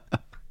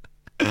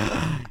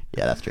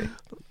 that's true.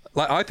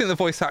 Like, I think the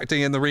voice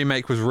acting in the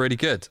remake was really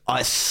good. Oh,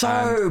 it's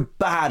so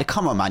bad.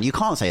 Come on, man. You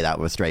can't say that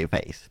with a straight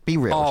face. Be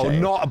real. Oh, Shay.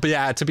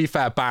 yeah, to be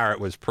fair, Barrett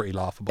was pretty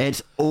laughable.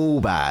 It's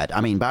all bad. I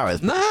mean,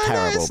 Barrett's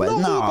terrible, but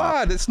not all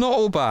bad. It's not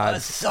all bad.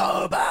 It's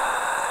so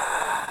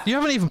bad. You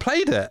haven't even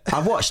played it.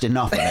 I've watched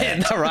enough of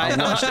it. Right. I've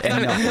watched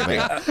enough of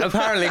it.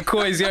 Apparently,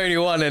 Koi's the only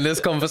one in this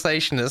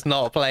conversation that's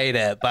not played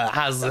it, but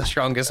has the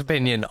strongest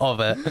opinion of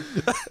it.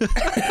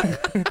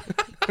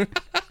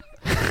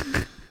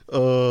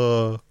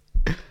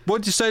 What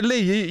did you say,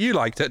 Lee? You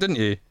liked it, didn't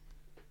you?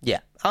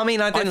 Yeah. I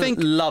mean, I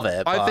didn't love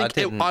it, but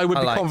I would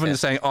be confident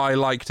saying I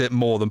liked it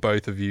more than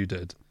both of you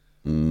did.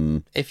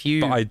 If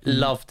you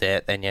loved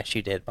it, then yes,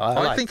 you did. But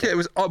I think it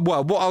was...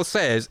 Well, what I'll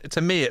say is,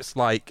 to me, it's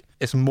like...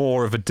 It's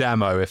more of a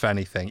demo, if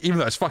anything. Even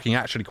though it's fucking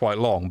actually quite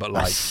long, but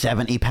like... A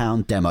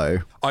 £70 demo.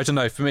 I don't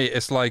know. For me,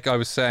 it's like I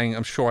was saying,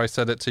 I'm sure I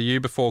said it to you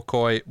before,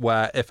 Koi,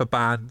 where if a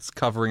band's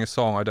covering a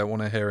song, I don't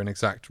want to hear an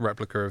exact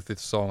replica of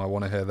this song. I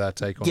want to hear their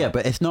take on it. Yeah,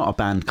 but it's not a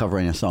band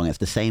covering a song. It's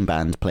the same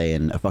band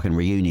playing a fucking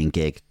reunion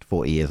gig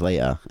 40 years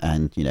later.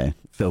 And, you know,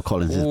 Phil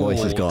Collins'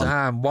 voice is gone.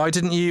 Damn, why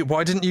didn't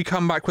you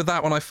come back with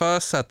that when I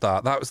first said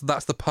that?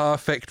 That's the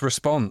perfect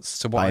response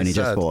to what I said. I only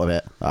just thought of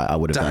it. I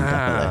would have done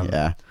definitely,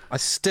 yeah. I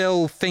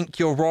still think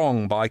you're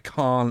wrong, but I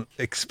can't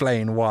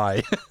explain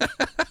why.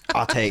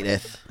 I'll take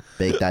this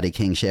Big Daddy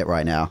King shit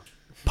right now.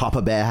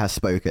 Papa Bear has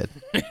spoken.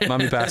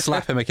 Mummy Bear,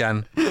 slap him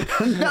again.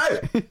 No!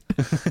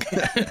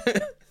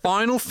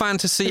 Final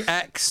Fantasy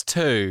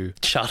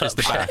X2. Shut up,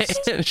 the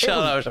best. Shut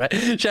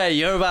up, Shay.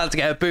 You're about to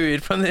get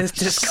booed from this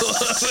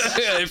discourse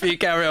if you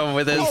carry on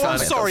with this. Oh, I'm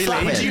sorry,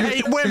 Lee. Do you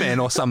hate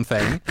women or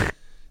something?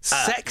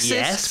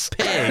 Sexist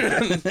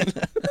pig.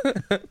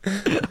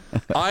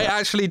 I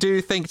actually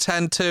do think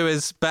 10-2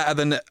 is better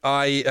than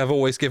I have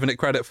always given it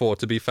credit for,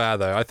 to be fair,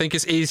 though. I think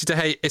it's easy to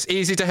hate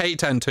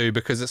 10-2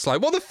 because it's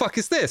like, what the fuck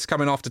is this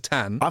coming after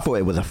 10? I thought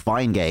it was a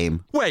fine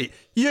game. Wait,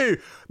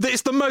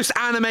 it's the most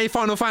anime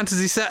Final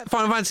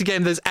Fantasy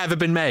game that's ever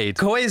been made.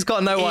 Koi's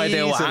got no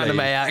idea what anime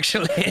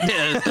actually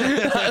is.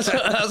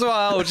 That's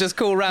why I'll just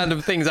call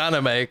random things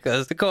anime,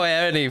 because the Koi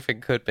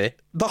anything could be.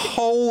 The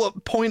whole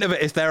point of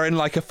it is they're in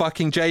like a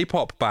fucking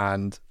J-pop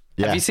band.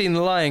 Yeah. Have you seen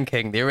The Lion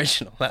King, the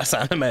original? That's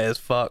anime as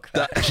fuck.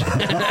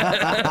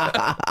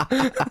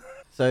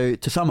 So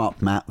to sum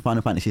up, Matt,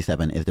 Final Fantasy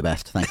VII is the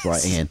best. Thanks for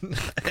writing in.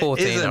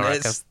 14, I reckon.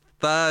 It's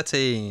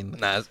 13.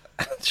 Nah,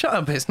 shut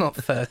up, it's not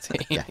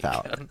 13. Get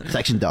out.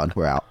 Section done.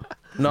 We're out.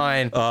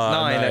 9.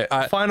 No.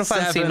 Final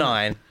Fantasy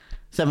 9.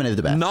 7 is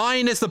the best.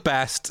 9 is the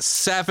best.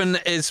 7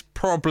 is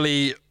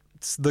probably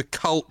the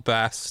cult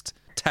best.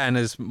 10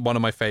 is one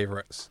of my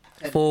favourites.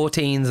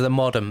 14's the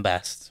modern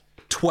best.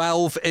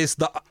 12 is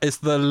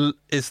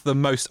the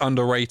most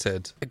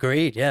underrated.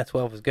 Agreed, yeah,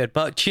 12 is good.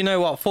 But do you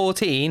know what?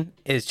 14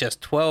 is just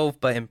 12,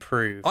 but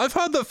improved. I've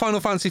heard that Final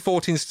Fantasy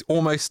 14 is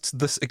almost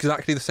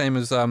exactly the same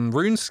as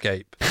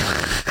RuneScape.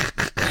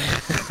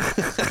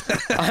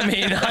 I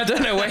mean, I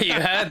don't know where you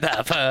heard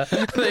that, but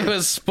it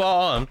was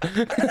spot on.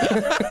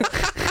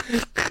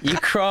 You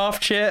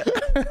craft shit.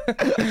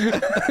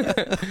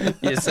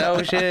 You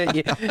sell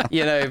shit.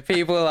 You know,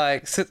 people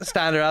like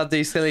stand around,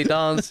 do silly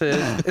dances.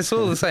 It's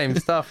all the same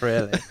stuff,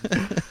 really.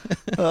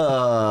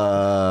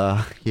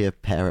 You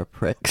pair of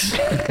pricks.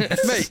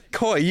 Mate,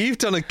 Koi, you've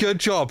done a good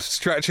job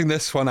stretching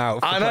this one out.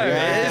 I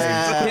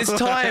know. His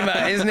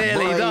timer is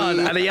nearly done,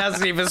 and he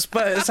hasn't even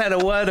said a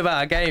word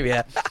about a game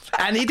yet.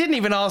 And he didn't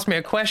even ask me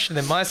a question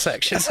in my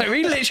section, so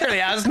he literally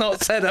has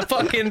not said a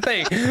fucking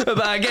thing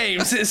about a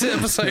game since this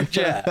episode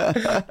yet.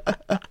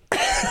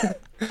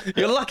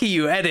 You're lucky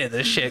you edit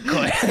this shit,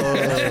 Koi.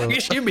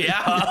 You'd be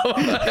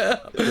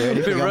out.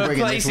 Been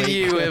replacing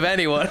you with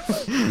anyone.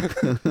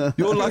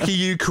 You're lucky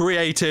you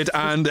created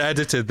and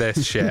edited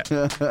this shit.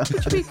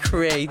 To be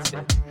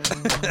creative.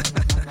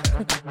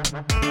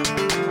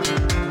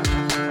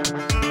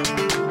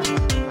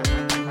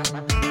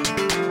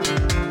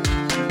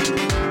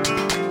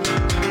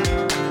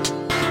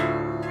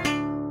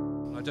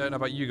 don't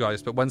know about you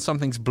guys, but when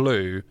something's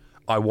blue,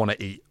 I want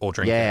to eat or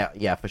drink it.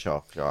 Yeah, for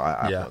sure.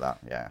 I feel that,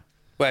 yeah.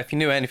 Well, if you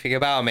knew anything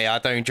about me, I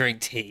don't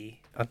drink tea.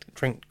 I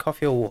drink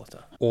coffee or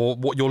water. Or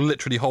what you're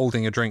literally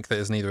holding a drink that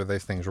is neither of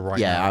those things right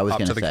now. Yeah, I was up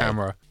going to to the say.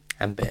 camera.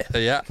 And beer.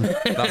 Yeah,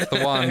 that's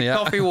the one, yeah.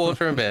 Coffee,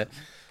 water and beer.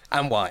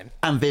 And wine.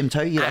 And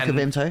Vimto, you like a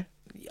Vimto?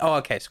 Oh,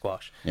 okay,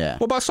 squash. Yeah.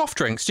 What about soft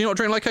drinks? Do you not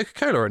drink like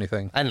Coca-Cola or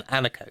anything? And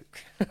a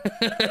Coke. And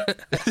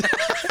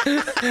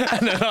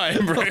an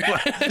iron brew.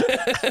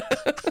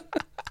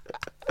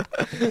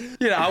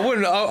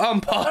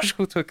 I'm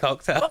partial to a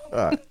cocktail.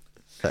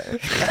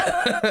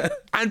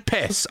 And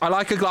piss. I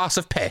like a glass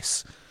of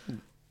piss.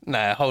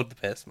 No, hold the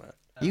piss, man.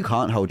 You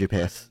can't hold your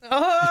piss.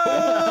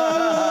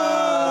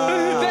 Oh!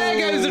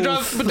 There goes the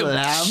drum.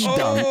 Slam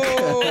dunk.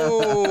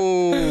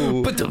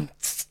 Oh!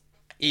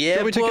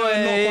 Yeah, Want me to go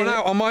and knock one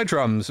out on my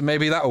drums?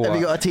 Maybe that'll Have work.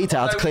 you got a tea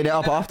towel to clean it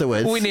up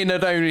afterwards? We need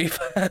an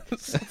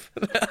OnlyFans.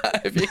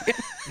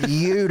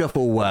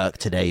 Beautiful work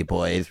today,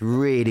 boys.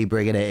 Really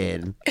bringing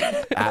it in.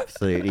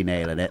 Absolutely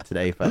nailing it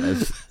today,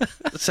 fellas.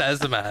 Says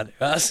the man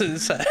who hasn't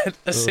said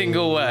a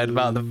single word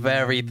about the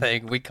very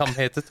thing we come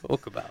here to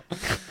talk about.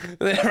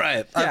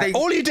 Right. I think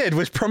all you did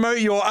was promote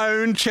your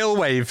own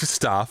Chillwave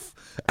stuff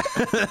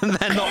and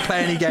then not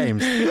play any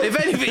games. if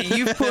anything,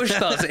 you've pushed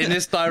us in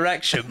this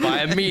direction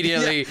by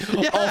immediately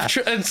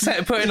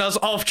putting us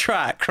off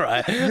track,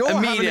 right? You're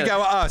having to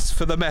go at us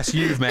for the mess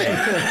you've made.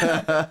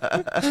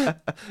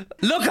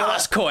 Look at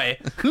us, Koi!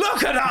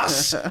 Look at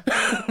us!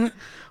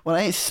 Well,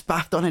 I ain't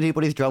spaffed on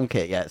anybody's drum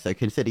kit yet, so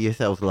consider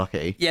yourselves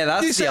lucky. Yeah,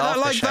 that's You the say that after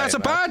like show, that's a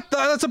man.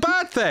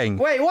 bad thing.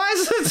 Wait, why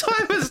is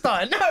the timer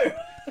starting? No!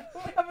 We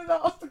haven't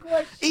asked the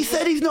question. He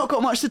said he's not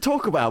got much to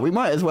talk about. We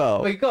might as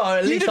well. We got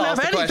at You least didn't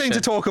ask have the anything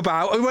question. to talk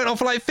about. We went on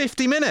for like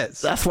 50 minutes.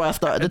 That's why I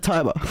started the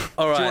timer.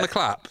 All right. Do you want to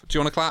clap? Do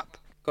you want to clap?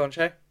 Go on,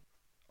 Shay.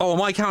 Oh,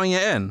 am I counting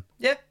it in?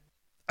 Yeah.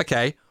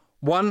 Okay.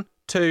 1,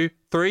 2,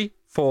 3,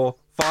 4,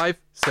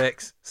 5,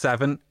 6,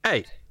 7,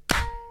 8.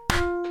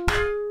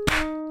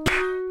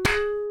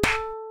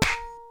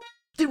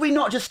 Did we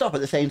not just stop at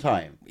the same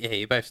time? Yeah,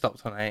 you both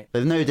stopped on 8.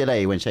 There's no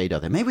delay when Shay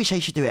does it. Maybe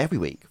Shay should do it every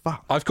week.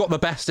 Fuck. I've got the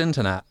best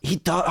internet. He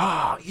does.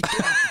 Oh, you do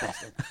have the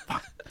best.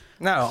 Fuck.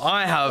 No,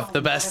 I have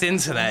the best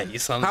internet, you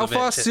sons How of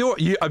fast bitches. is your...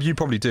 You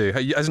probably do.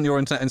 Isn't your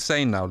internet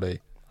insane now, Lee?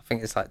 I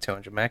think it's like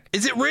 200 meg.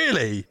 Is it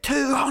really?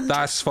 200.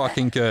 That's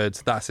fucking good.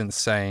 That's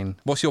insane.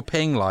 What's your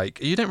ping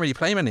like? You don't really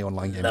play many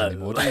online games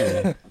anymore, do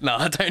you? No,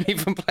 I don't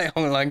even play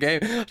online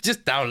games. I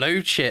just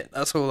download shit.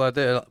 That's all I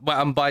do.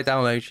 Well, and by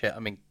download shit, I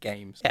mean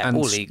games. Yeah, And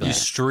all legal. you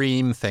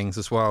stream things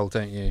as well,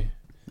 don't you?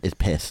 Is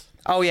piss.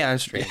 Oh, yeah, and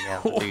stream. Yeah,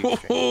 I do stream.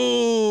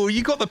 Oh,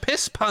 you got the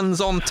piss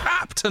puns on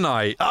tap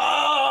tonight.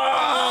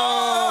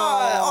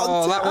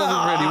 Oh, that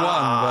wasn't really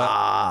one,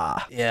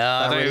 but Yeah,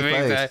 I don't really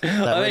think close. so.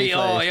 That I really think,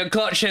 close. you're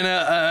clutching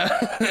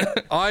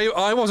at...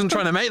 I wasn't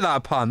trying to make that a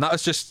pun. That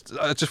was just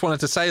I just wanted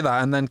to say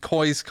that, and then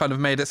Koi's kind of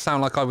made it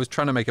sound like I was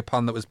trying to make a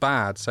pun that was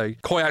bad. So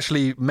Koi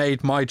actually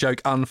made my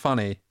joke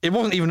unfunny. It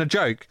wasn't even a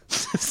joke.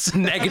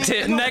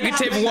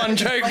 negative 1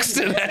 jokes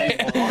today.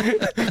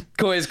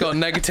 Koi's got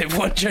negative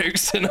 1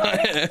 jokes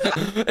tonight.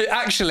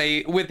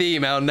 Actually, with the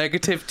email,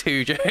 negative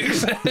 2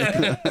 jokes.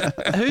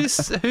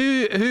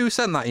 Who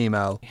sent that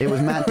email? It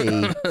was Matt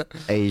D,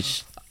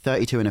 age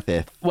 32 and a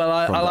fifth. Well,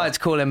 I from like to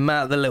call him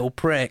Matt the little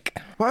prick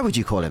Why would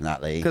you call him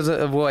that, Lee? because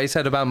of what he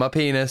said about my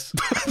penis.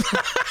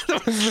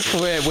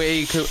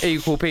 we're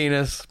equal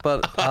penis,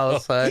 but I'll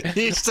say.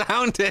 He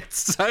sounded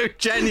so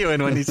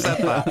genuine when he said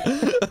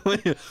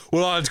that.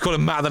 Well, I'd call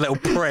him Matt the little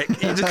prick.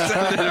 He just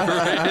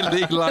sounded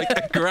really like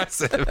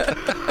aggressive.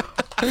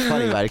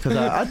 Funny, man, because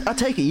I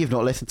take it you've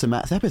not listened to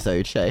Matt's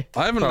episode, Shay.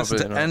 I haven't listened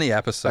to not. any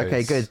episodes.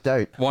 Okay, good.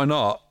 Don't. Why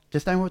not?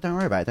 Just don't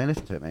worry about it. Don't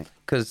listen to it, mate.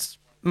 Because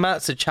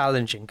Matt's a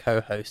challenging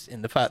co-host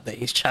in the fact that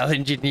he's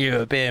challenging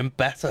you at being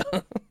better.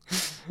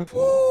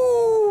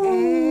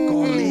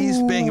 God,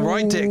 Lee's being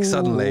right dick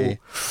suddenly.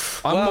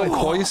 I'm on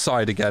Koi's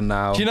side again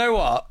now. Do you know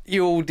what?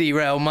 You all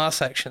derail my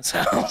section,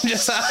 so I'm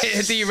just out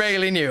here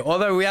derailing you.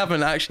 Although we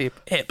haven't actually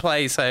hit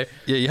play, so...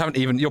 Yeah, you haven't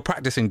even... You're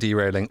practicing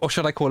derailing. Or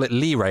should I call it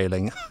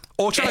Lee-railing?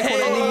 Or should I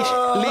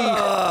call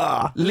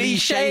it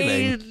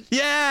Lee-shailing?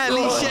 Yeah,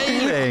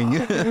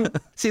 Lee-shailing.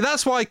 See,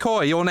 that's why,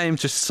 Koi, your name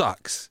just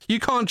sucks. You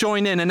can't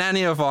join in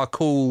any of our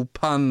cool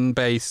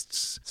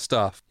pun-based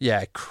stuff.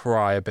 Yeah,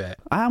 cry a bit.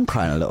 I am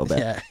crying a little bit.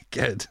 Yeah,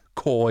 good.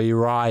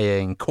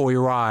 Koi-rying.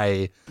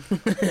 Koi-ry.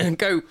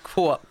 Go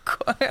what?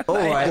 All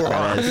right,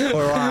 fellas.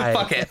 All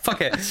right.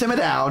 Fuck it. Simmer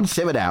down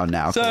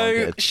now. Come on, So,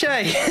 good.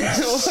 Shay,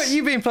 what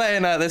you been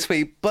playing at this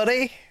week,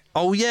 buddy?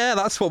 Oh, yeah,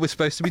 that's what we're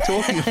supposed to be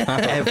talking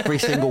about. Every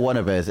single one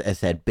of us has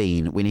said,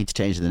 Bean, we need to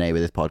change the name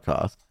of this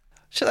podcast.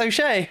 So,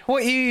 Shay,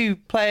 what you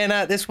playing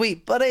at this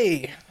week,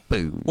 buddy?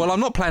 Boom. Well, I'm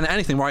not playing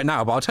anything right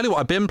now, but I'll tell you what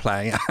I've been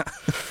playing.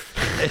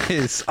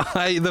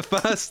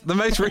 The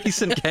most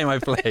recent game I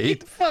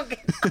played.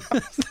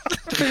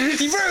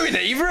 You ruined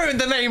it. You've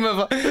ruined the name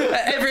of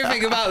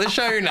everything about the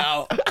show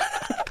now.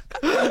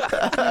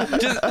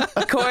 Just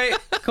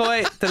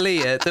Koi,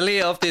 delete it.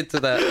 Delete off the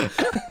internet.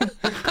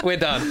 We're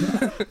done.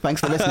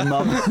 Thanks for listening,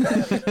 Mum.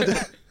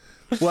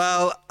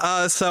 Well,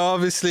 so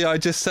obviously I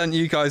just sent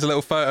you guys a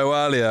little photo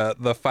earlier,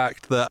 the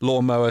fact that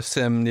Lawnmower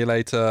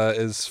Simulator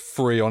is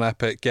free on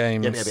Epic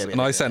Games.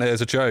 And I sent it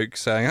as a joke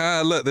saying,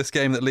 look, this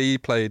game that Lee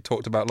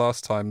talked about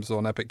last time is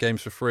on Epic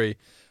Games for free.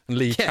 And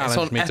Lee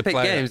challenged me to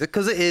play Games, it.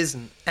 Because it is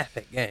an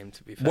Epic game,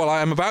 to be fair. Well,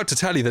 I am about to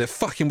tell you that it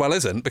fucking well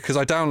isn't, because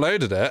I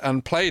downloaded it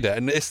and played it,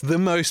 and it's the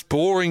most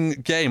boring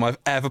game I've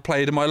ever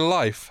played in my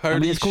life.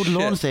 Holy it's called shit.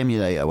 Lawn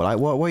Simulator. Well,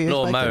 what are you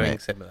Lawn expecting? mowing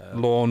simulator.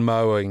 Lawn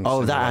mowing.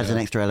 Oh, that adds an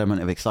extra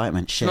element of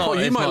excitement. Shit. Well,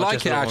 you it's might not like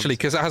just it, lawns. actually,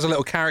 because it has a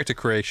little character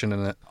creation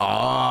in it. Oh,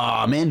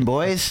 I'm in,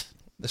 boys.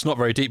 It's not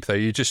very deep, though.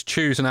 You just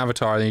choose an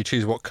avatar and you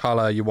choose what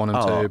colour you want him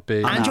to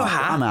be. And your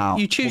hat. I'm out.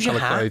 You choose your What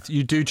colour hat. clothes.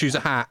 You do choose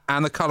a hat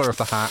and the colour of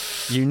the hat.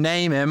 You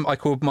name him. I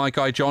called my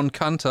guy John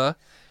Cunter.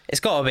 It's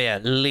got to be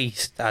at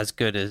least as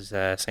good as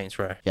Saints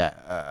Row. Yeah,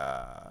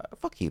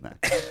 fuck you, man.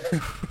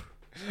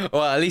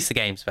 Well, at least the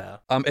game's better.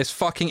 It's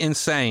fucking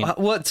insane.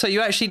 What? So you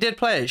actually did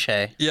play it,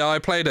 Shay? Yeah, I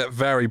played it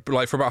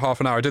for about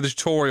half an hour. I did the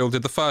tutorial,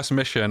 did the first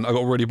mission. I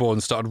got really bored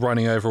and started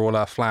running over all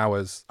our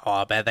flowers. Oh,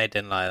 I bet they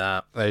didn't like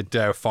that.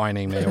 They were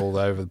finding me all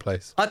over the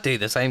place. I'd do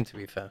the same, to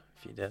be fair,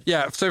 if you did.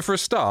 Yeah, so for a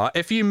start,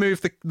 if you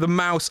move the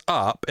mouse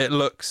up, it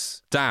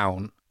looks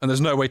down. And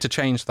there's no way to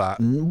change that.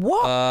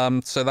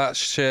 What? So that's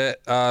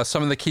shit.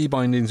 Some of the key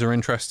bindings are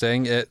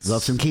interesting.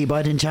 Love some key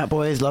binding chat,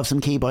 boys. Love some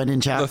key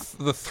binding chat.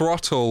 The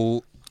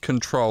throttle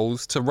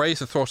controls. To raise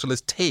the throttle is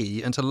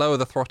T, and to lower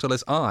the throttle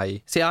is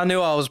I. See, I knew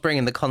I was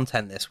bringing the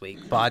content this week,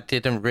 but I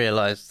didn't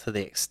realise to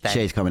the extent.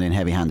 Shay's coming in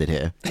heavy-handed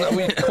here.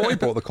 Coy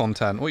brought the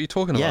content. What are you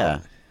talking about? Yeah.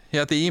 He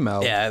had the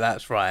email. Yeah,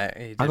 that's right.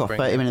 He did I got bring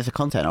 30 minutes of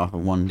content off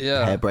of one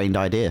harebrained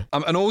idea.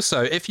 And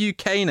also, if you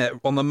cane it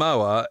on the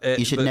mower...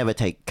 You should never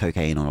take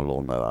cocaine on a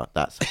lawnmower.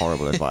 That's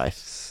horrible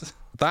advice.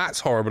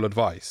 That's horrible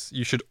advice.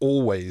 You should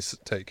always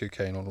take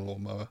cocaine on a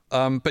lawnmower.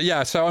 But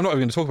yeah, so I'm not even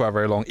going to talk about it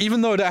very long.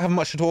 Even though I don't have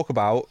much to talk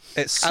about,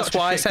 it's That's such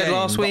what a I shit said game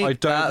last that week. I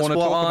don't That's want to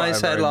what talk about I it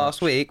said very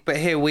last much. week. But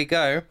here we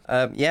go.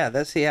 Yeah,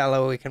 let's see how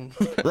long we can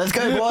Let's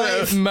go,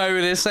 boys. mow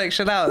this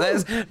section out.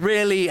 Let's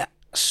really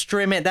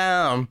trim it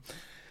down.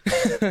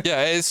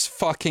 Yeah, it's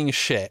fucking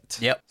shit.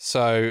 Yep.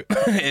 So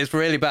It's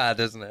really bad,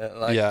 isn't it?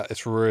 Like, yeah,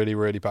 it's really,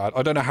 really bad.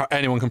 I don't know how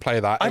anyone can play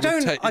that. I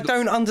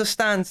don't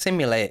understand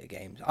simulator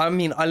games. I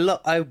mean,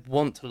 I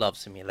want to love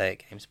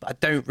simulator games, but I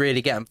don't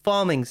really get them.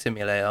 Farming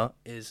Simulator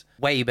is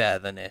way better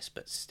than this,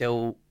 but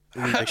still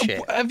uber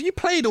shit. Have you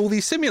played all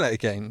these simulator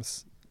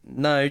games?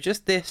 No,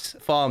 just this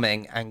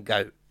farming and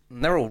goat.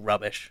 And they're all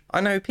rubbish.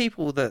 I know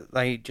people that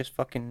they just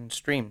fucking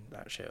stream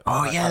that shit.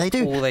 Oh, Like, yeah, they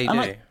that's do. all they And, do.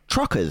 like,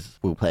 truckers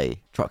will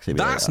play Truck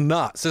Simulator. That's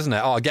nuts, isn't it?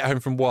 Oh, I get home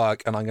from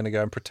work and I'm going to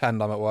go and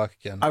pretend I'm at work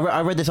again.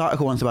 I read this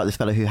article once about this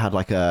fellow who had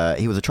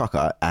he was a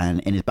trucker, and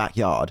in his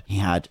backyard he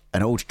had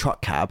an old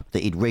truck cab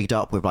that he'd rigged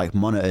up with like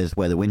monitors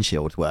where the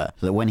windshields were,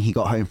 so that when he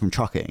got home from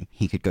trucking,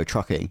 he could go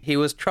trucking. He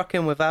was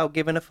trucking without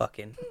giving a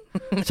fucking.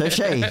 So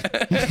Shay,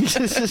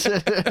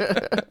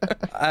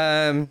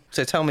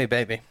 So tell me,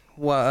 baby,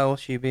 what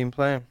else you been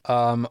playing?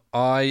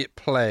 I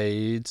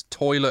played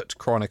Toilet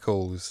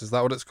Chronicles. Is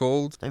that what it's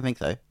called? don't think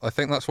so. I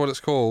think that's what it's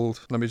called.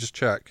 Let me just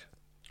check.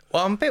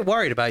 Well, I'm a bit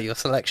worried about your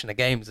selection of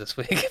games this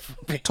week. if I'm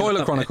being Toilet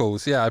honest.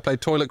 Chronicles. Yeah, I played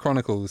Toilet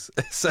Chronicles.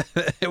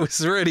 It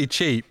was really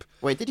cheap.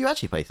 Wait, did you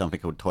actually play something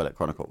called Toilet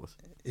Chronicles?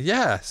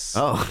 Yes.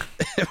 Oh,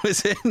 It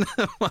was in...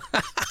 I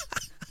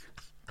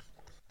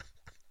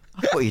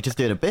thought you were just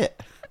doing a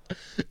bit.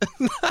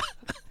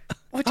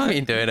 What do you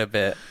mean doing a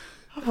bit?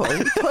 I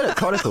thought Toilet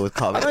Chronicles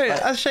can't be. Wait,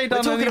 has Shay We're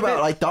done talking any about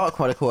bit? like Dark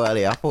Chronicle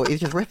earlier. I thought he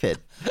was just ripping.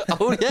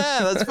 Oh, yeah,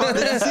 that's fine.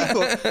 It's a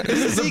sequel.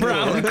 It's a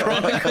sequel.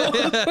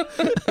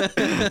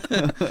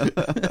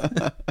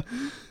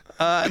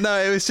 No,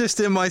 it was just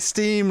in my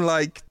Steam,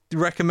 like,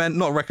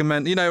 not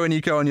recommend, you know, when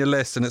you go on your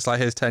list and it's like,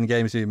 here's 10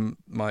 games you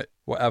might,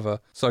 whatever.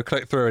 So I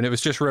clicked through and it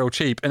was just real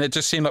cheap. And it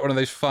just seemed like one of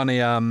those funny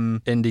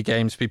indie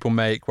games people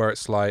make where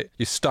it's like,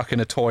 you're stuck in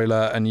a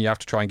toilet and you have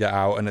to try and get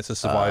out, and it's a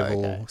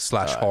survival /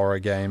 horror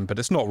game. But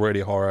it's not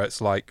really horror.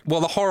 It's like, well,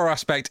 the horror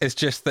aspect is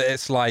just that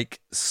it's like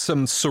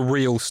some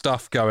surreal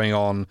stuff going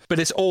on, but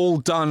it's all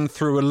done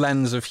through a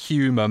lens of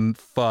humor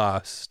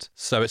first.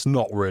 So it's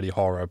not really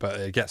horror, but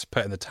it gets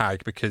put in the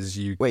tag because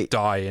you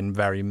die in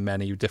very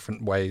many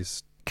different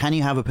ways. Can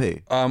you have a poo?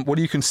 Well,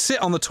 you can sit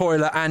on the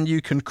toilet and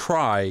you can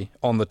cry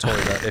on the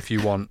toilet if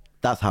you want.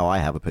 That's how I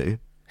have a poo.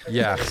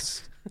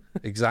 Yes,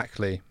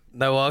 exactly.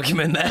 No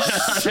argument there.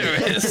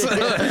 There is.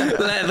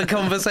 Let the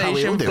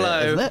conversation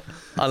flow. It,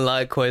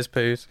 Unlike quiz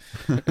poos.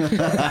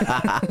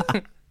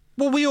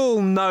 Well, we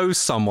all know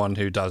someone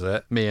who does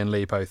it. Me and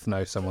Lee both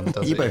know someone who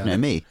does it. You both know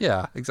me.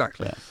 Yeah,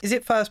 exactly. Yeah. Is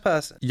it first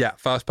person?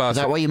 First person. Is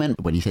that what you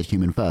meant when you said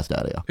human first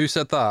earlier? Who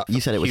said that?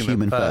 You said it was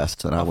Human human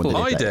first, and I wondered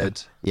if I that-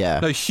 did.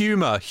 Yeah. No,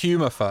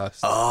 humor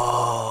first.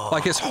 Oh.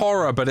 Like it's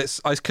horror, but it's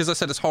because I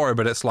said it's horror,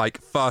 but it's like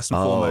first and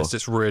foremost,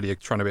 it's really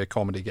trying to be a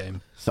comedy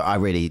game. So I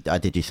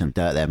did you some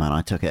dirt there, man.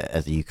 I took it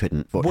as you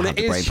couldn't. Well, it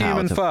is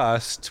human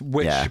first,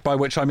 by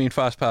which I mean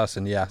first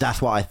person. Yeah.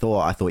 That's what I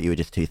thought. I thought you were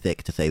just too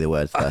thick to say the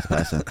words first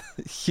person.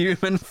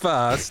 Human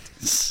first.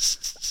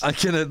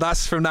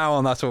 That's from now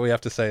on. That's what we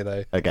have to say,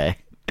 though. Okay.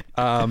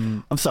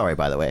 I'm sorry,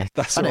 by the way.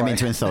 I don't mean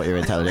to insult your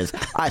intelligence.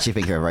 I actually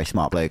think you're a very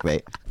smart bloke,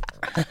 mate.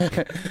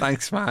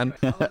 Thanks, man.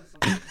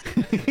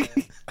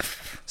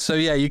 So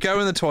yeah, you go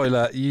in the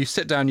toilet, you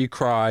sit down, you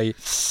cry,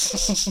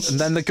 and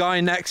then the guy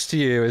next to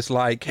you is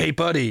like, "Hey,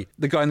 buddy."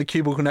 The guy in the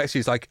cubicle next to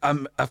you is like,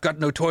 "I've got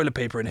no toilet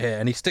paper in here,"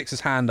 and he sticks his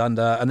hand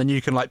under, and then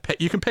you can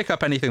pick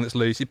up anything that's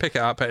loose. You pick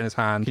it up, put it in his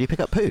hand. Can you pick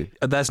up poo?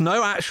 There's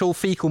no actual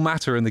fecal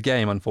matter in the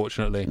game,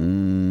 unfortunately.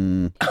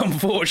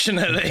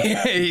 Unfortunately,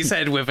 he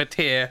said with a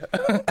tear,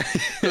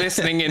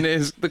 glistening in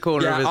the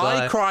corner of his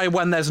eye. I cry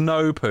when there's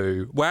no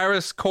poo,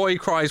 whereas Koi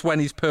cries when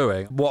he's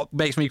pooing. What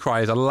makes me cry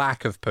is a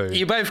lack of poo.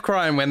 You're both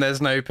crying when there's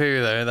no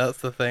poo, though. That's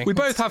the thing. We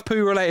both have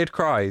poo-related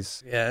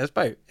cries. Yeah, it's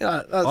both.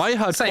 Yeah, I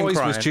heard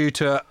Koi's was due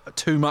to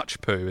too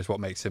much poo is what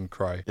makes him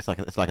cry. It's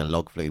like a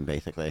log flume,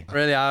 basically.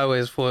 Really, I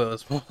always thought it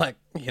was more like,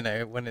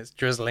 when it's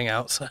drizzling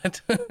outside.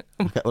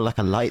 Or like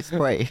a light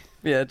spray.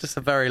 Yeah, just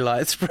a very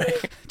light spray.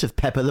 Just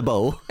pepper the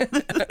bowl.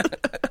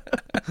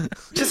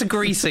 Just a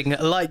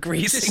light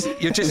greasing.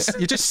 You're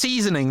just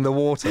seasoning the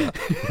water.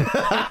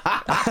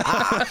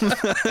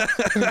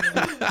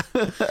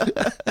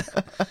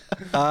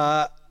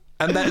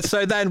 And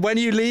then when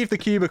you leave the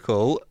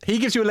cubicle, he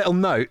gives you a little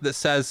note that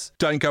says,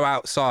 "Don't go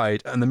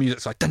outside," and the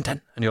music's like dun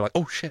dun, and you're like,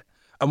 "Oh shit."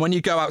 And when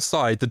you go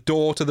outside, the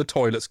door to the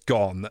toilet's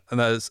gone, and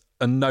there's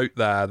a note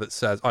there that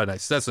says, I don't know,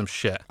 it says some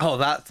shit. Oh,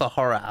 that's the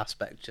horror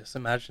aspect, just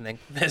imagining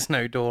there's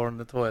no door on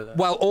the toilet.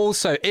 Well,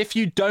 also, if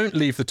you don't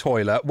leave the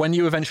toilet, when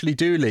you eventually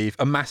do leave,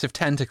 a massive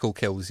tentacle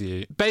kills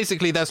you.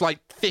 Basically, there's like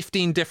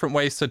 15 different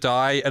ways to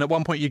die, and at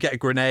one point you get a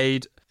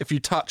grenade. If you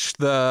touch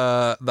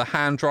the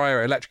hand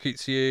dryer, it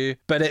electrocutes you.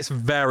 But it's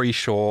very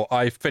short.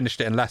 I finished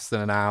it in less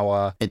than an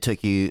hour. It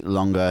took you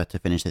longer to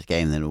finish this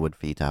game than it would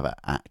for you to have an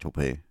actual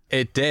poo.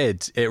 It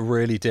did. It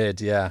really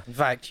did, yeah. In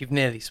fact, you've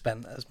nearly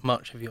spent as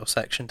much of your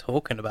section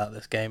talking about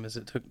this game as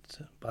it took,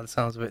 by the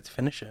sounds of it, to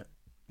finish it.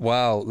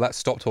 Well, let's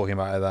stop talking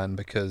about it then,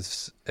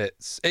 because it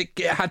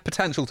had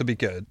potential to be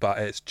good, but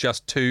it's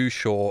just too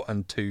short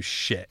and too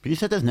shit. But you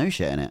said there's no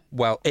shit in it.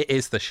 Well, it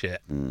is the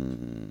shit. I'm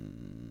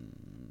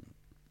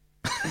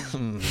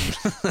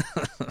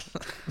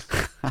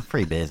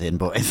 3 beers in,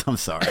 boys. I'm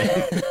sorry.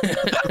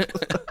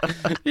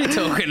 You're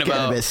talking about...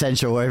 Getting a bit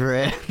sensual over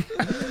here.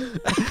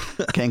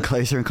 Getting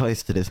closer and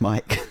closer to this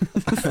mic.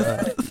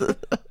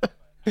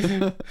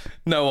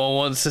 No one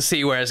wants to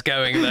see where it's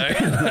going, though.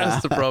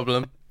 That's the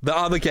problem. The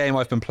other game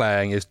I've been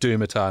playing is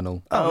Doom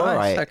Eternal. Oh,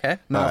 nice. Right. Okay.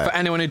 Now, for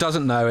anyone who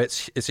doesn't know,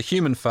 it's a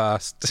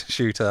human-first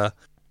shooter.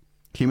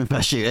 Human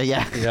first shooter,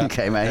 yeah.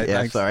 Okay, mate.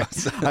 Yeah, sorry.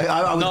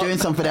 I was doing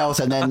something else,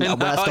 and then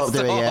when I stopped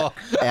doing it,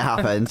 it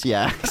happened.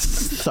 Yeah.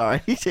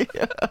 Sorry.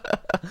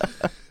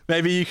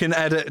 Maybe you can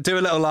do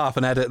a little laugh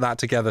and edit that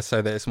together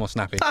so that it's more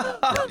snappy.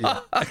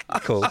 Yeah.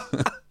 Cool.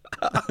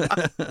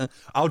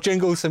 I'll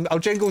jingle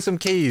some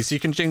keys. You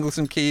can jingle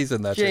some keys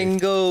in there.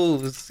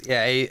 Jingles. Too.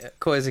 Yeah,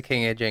 Koi's a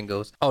king of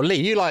jingles. Oh,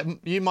 Lee,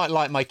 you might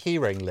like my key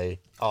ring, Lee.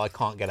 Oh, I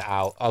can't get it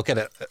out. I'll get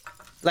it.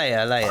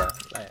 Later.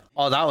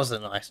 Oh, that was a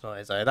nice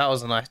noise, though. That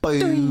was a nice...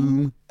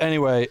 Boom.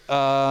 Anyway,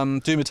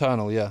 Doom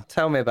Eternal, yeah.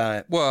 Tell me about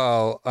it.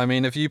 Well, I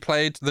mean, have you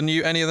played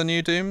any of the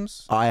new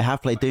Dooms? I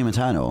have played Doom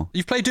Eternal.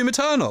 You've played Doom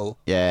Eternal?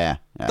 Yeah.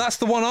 That's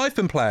the one I've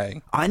been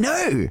playing. I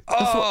know.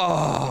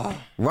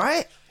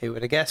 Right? Who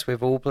would have guessed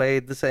we've all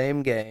played the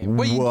same game?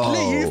 Wait,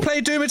 Lee, you've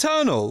played Doom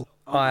Eternal?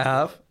 I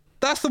have.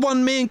 That's the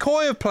one me and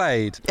Koi have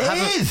played.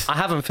 I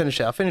haven't finished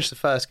it. I finished the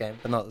first game,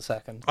 but not the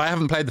second. I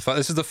haven't played the first.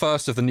 This is the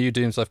first of the new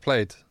Dooms I've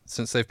played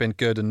since they've been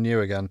good and new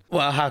again.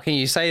 Well, how can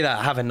you say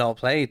that having not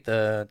played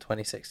the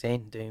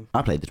 2016 Doom?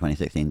 I played the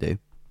 2016 Doom.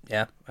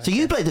 Yeah. Okay. So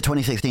you played the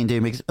 2016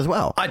 Doom as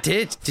well? I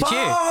did. Did you?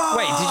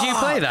 Wait, did you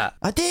play that?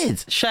 I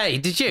did. Shay,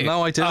 did you?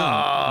 No, I didn't.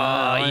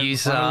 Oh, you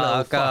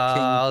suck.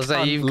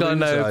 So you've got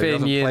no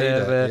opinion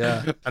of it.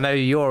 Yeah. I know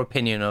your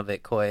opinion of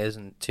it, Koi,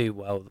 isn't too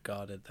well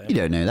regarded, though. You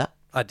don't know that.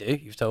 I do.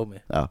 You've told me.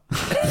 Oh.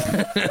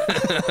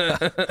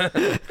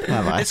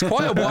 It's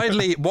quite a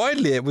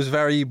widely. It was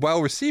very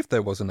well received,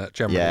 though, wasn't it?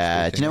 Generally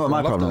speaking. Do you know what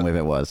my problem with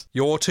it was?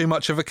 You're too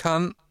much of a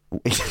cunt.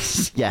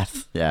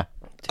 Yes. Yeah.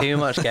 Too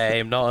much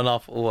game, not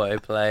enough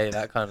autoplay,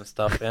 that kind of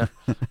stuff. Yeah.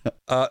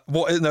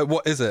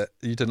 What is it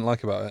you didn't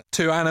like about it?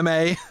 Too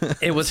anime.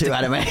 It was too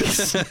anime.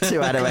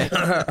 Too anime.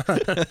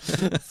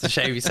 It's a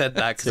shame you said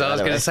that because I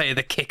was going to say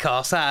the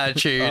kick-ass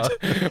attitude,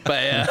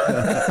 but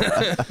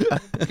yeah,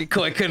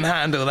 Koi couldn't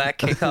handle that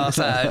kick-ass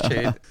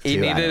attitude. He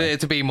needed it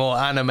to be more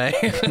anime.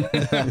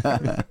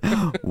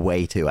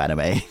 Way too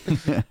anime.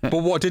 But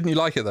what didn't you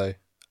like it though? It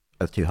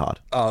was too hard.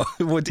 Oh,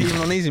 even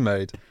on easy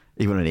mode.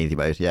 Even on easy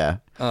mode, yeah.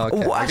 Oh, okay.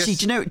 Well, actually,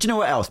 do you know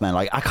what else, man?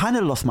 Like, I kind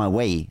of lost my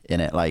way in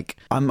it. Like,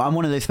 I'm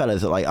one of those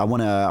fellas that like I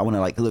wanna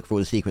like look for all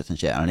the secrets and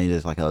shit. And I know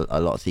there's like a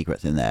lot of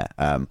secrets in there.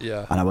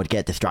 Yeah. And I would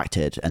get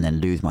distracted and then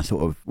lose my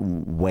sort of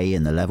way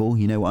in the level.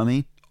 You know what I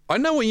mean? I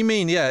know what you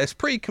mean. Yeah, it's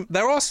pretty.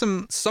 There are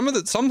some of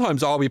the.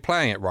 Sometimes I'll be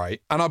playing it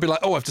right, and I'll be like,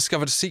 "Oh, I've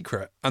discovered a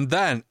secret," and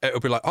then it'll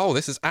be like, "Oh,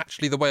 this is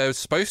actually the way I was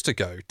supposed to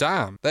go."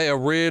 Damn, they are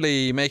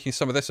really making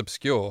some of this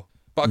obscure.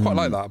 But I quite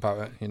like that about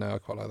it. You know, I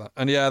quite like that.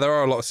 And yeah, there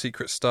are a lot of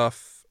secret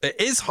stuff. It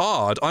is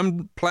hard.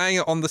 I'm playing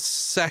it on the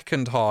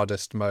second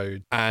hardest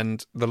mode,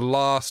 and the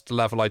last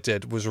level I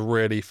did was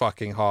really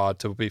fucking hard,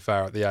 to be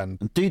fair, at the end.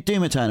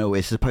 Doom Eternal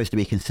is supposed to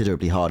be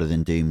considerably harder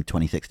than Doom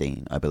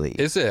 2016, I believe.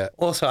 Is it?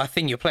 Also, I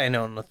think you're playing it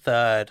on the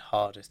third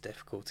hardest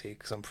difficulty,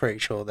 because I'm pretty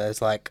sure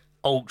there's like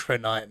Ultra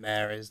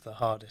Nightmare is the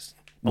hardest.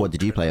 What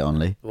did you play it on,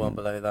 Lee? The one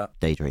below that.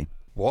 Daydream.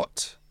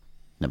 What?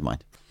 Never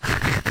mind.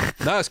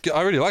 No, it's good.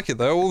 I really like it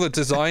though. All the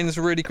designs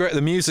are really great.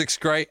 The music's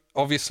great.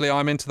 Obviously,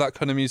 I'm into that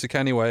kind of music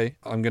anyway.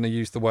 I'm going to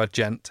use the word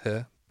gent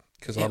here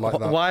because I like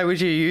that. Why would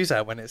you use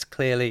that when it's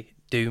clearly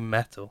doom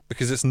metal?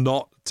 Because it's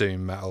not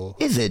doom metal.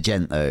 Is it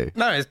gent though?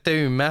 No, it's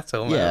doom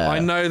metal. Man. Yeah. I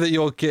know that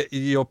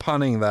you're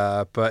punning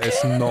there, but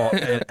it's not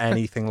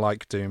anything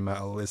like doom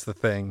metal. Is the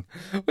thing.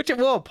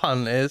 What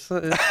pun is?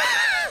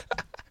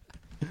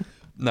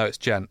 No, it's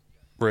gent.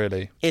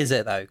 Really? Is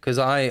it though? Because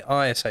I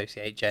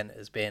associate gent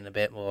as being a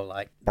bit more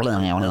like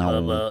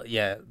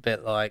yeah, a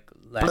bit like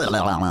it's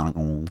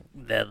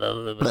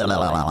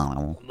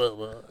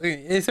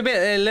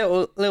a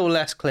little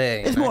less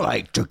clear. It's more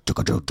like that's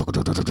pretty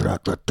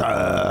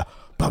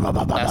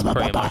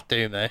much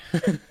doom though.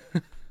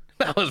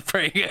 That was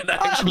pretty good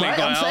actually. Right,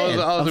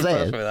 I was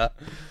impressed with that.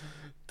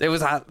 It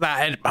was that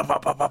end.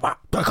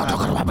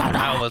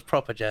 That was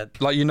proper gent.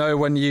 Like, you know,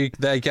 when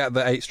they get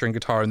the 8-string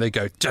guitar and they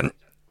go gent.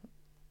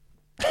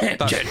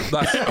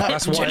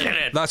 That's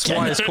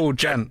why it's called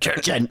gent.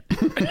 gent.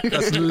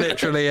 That's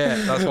literally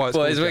it. That's why it's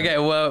called gent. We're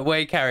getting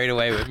way carried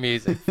away with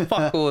music.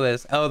 Fuck all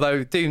this.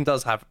 Although Doom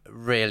does have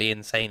really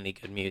insanely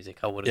good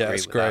music, I would agree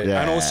it's with great. that.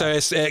 Yeah. And also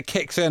it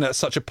kicks in at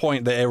such a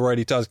point that it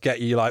really does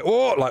get you like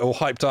all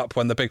hyped up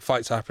when the big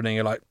fight's happening.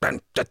 You're like,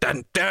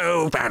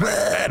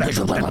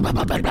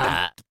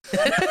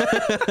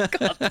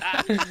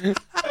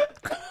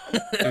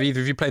 Have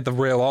either of you played the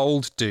real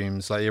old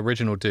Dooms, like the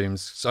original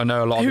Dooms? I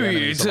know a lot of Who are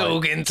you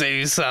talking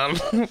to, son?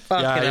 I'm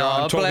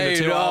talking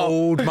to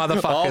old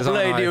motherfuckers. I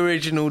played the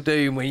original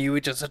Doom when you were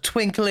just a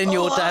twinkle in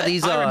your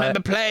daddy's eye. I remember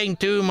playing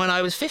Doom when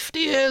I was 50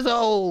 years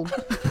old.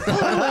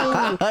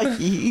 I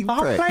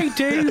played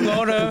Doom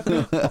on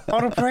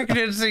a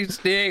pregnancy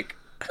stick.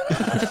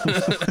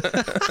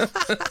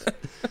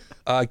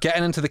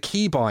 Getting into the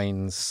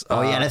keybinds.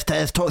 Yeah,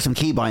 let's talk some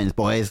keybinds,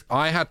 boys.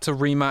 I had to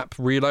remap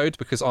reload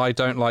because I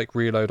don't like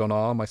reload on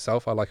R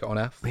myself. I like it on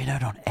F.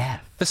 Reload on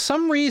F. For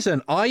some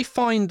reason, I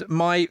find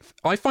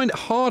it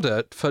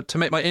harder to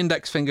make my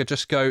index finger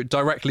just go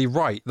directly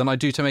right than I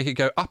do to make it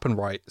go up and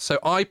right. So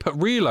I put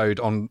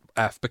reload on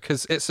F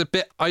because it's a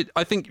bit. I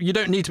think you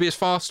don't need to be as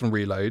fast on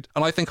reload,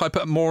 and I think I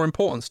put more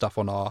important stuff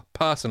on R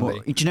personally.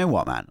 Well, do you know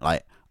what, man?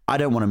 Like, I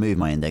don't want to move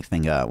my index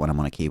finger when I'm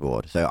on a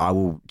keyboard, so I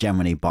will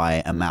generally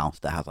buy a mouse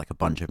that has like a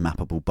bunch of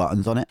mappable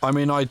buttons on it. I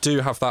mean, I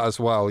do have that as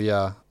well,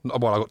 yeah.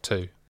 Well, I got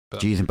two.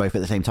 Do you use them both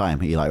at the same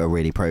time? Are you like a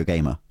really pro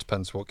gamer?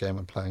 Depends what game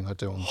I'm playing. I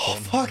do on the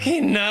bottom.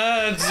 Fucking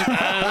nerds, man.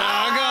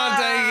 I can't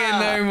take it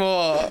no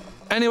more.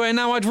 Anyway,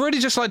 now I'd really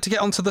just like to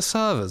get onto the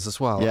servers as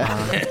well. Yeah.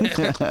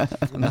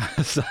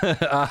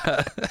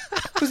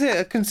 Was it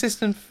a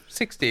consistent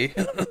 60?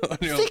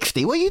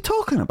 60? What are you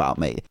talking about,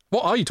 mate?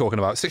 What are you talking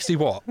about? 60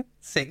 what?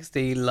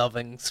 60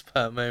 lovings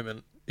per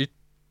moment.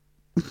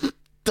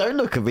 Don't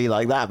look at me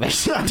like that,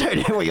 mate. I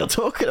don't know what you're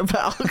talking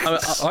about.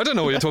 I don't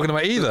know what you're talking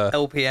about either.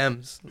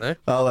 LPMs, no?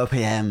 Oh,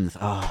 LPMs.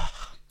 Oh.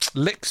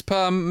 Licks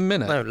per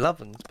minute? No,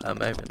 lovings per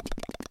moment.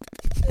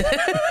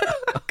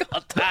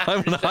 God damn. I'm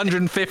on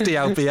 150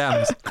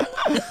 LPMs.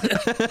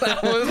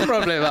 That was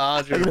probably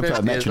about 150. I'm going to put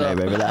a metronome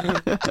over that.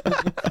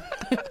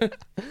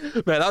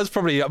 Man, that was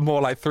probably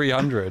more like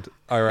 300,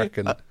 I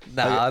reckon. I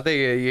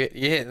think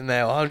you hit the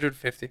nail.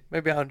 150.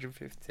 Maybe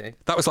 150.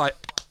 That was like...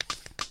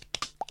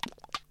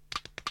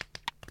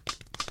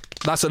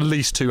 That's at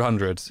least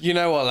 200. You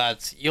know what,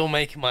 lads? You're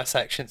making my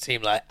section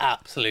seem like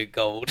absolute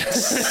gold.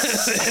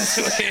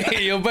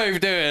 You're both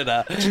doing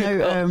that. Do you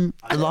know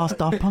the last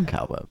Daft Punk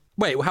album?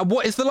 Wait,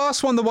 what is the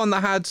last one? The one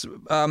that had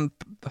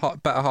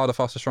Better, Harder,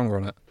 Faster, Stronger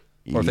on it?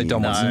 Or have they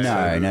done one?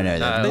 No. They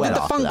did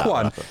the funk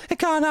one. It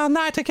can't all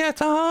night to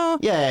get on.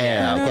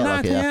 Yeah. Get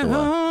Lucky, that's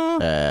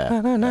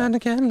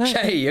the one.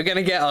 Shay, you're going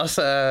to get us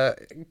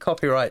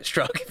copyright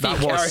struck if you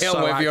carry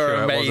on with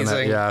your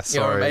amazing. Yeah,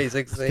 sorry. Your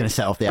amazing It's going to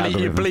set off the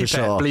algorithm bleep for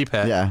sure. Bleep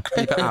it. Yeah.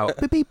 Bleep it out.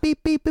 Beep,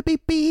 beep, beep, beep,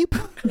 beep, beep.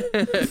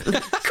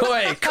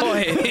 Koi,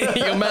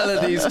 your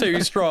melody's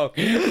too strong.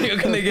 You're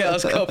going to get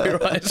us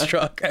copyright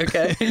struck,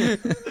 okay?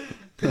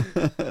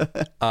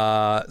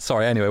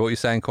 Sorry, anyway, what were you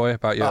saying, Koi,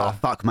 about your... Oh,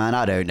 fuck, man,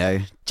 I don't know.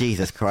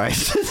 Jesus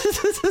Christ.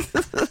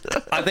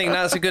 I think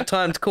that's a good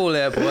time to call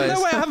it, boys.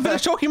 No, wait, I haven't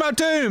finished talking about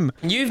Doom.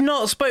 You've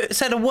not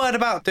said a word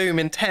about Doom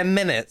in 10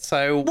 minutes,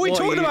 so... What are you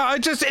talking about? I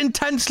just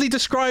intensely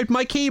described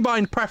my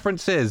keybind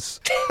preferences.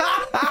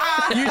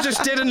 You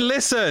just didn't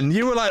listen.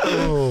 You were like,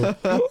 oh.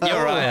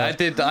 You're right, I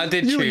did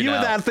tune You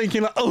were there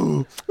thinking like,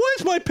 oh, why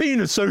is my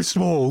penis so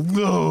small?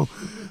 Oh.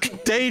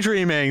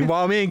 daydreaming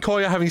while me and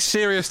Coy are having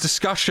serious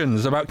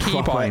discussions about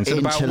keybinds and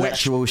about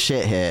intellectual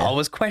shit here. I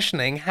was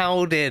questioning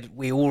how did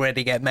we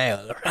already get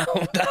mail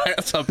around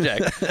that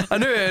subject. I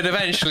knew it would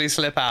eventually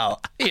slip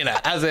out,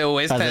 as it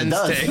always tends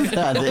to.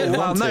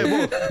 Well,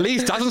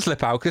 Lee's doesn't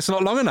slip out because it's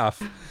not long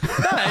enough. You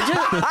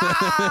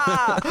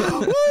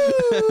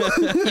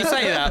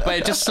say that, but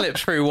it just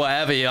slips through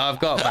whatever I've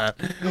got, man.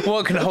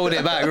 What can hold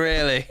it back,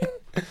 really?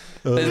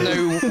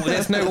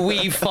 There's no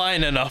weave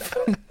fine enough.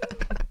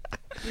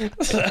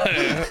 So,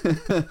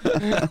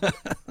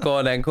 go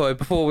on then, Coy.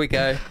 Before we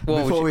go,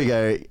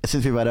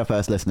 since we've had our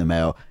first listener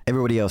mail,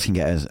 everybody else can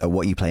get us at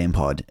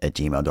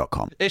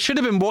whatyouplayingpod@gmail.com. It should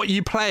have been what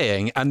you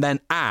playing and then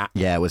at.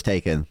 Yeah, it was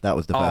taken. That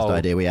was the first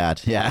idea we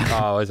had.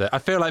 Yeah. Oh, is it? I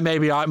feel like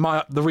maybe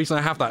the reason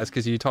I have that is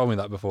because you told me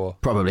that before.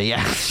 Probably,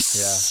 yeah.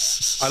 Yeah.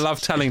 I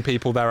love telling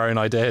people their own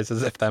ideas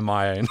as if they're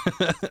my own.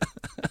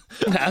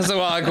 That's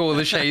what I call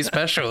the Shay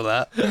special,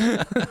 that.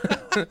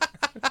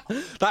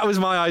 That was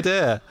my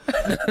idea.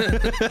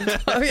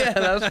 Oh yeah,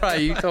 that's right.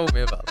 You told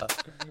me about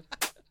that.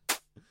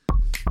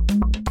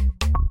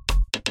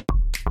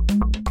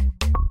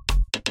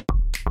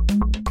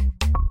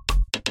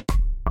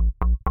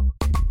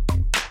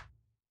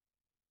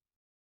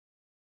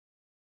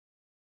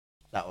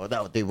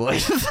 That'll do,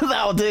 boys.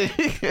 That'll do.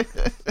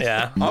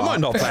 Yeah. I might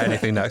not play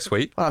anything next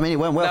week. Well, I mean, it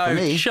went well for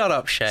me. Shut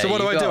up, Shay. So what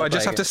do I do? I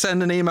just have to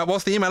send an email.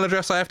 What's the email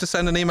address I have to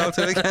send an email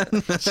to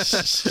again?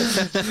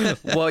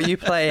 What are you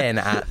playing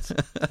at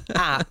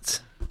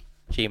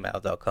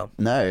gmail.com?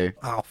 No.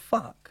 Oh,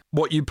 fuck.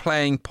 What you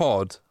playing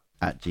pod?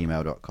 At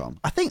gmail.com.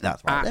 I think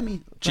that's right.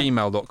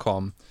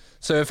 Gmail.com.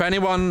 So if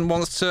anyone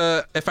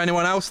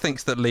else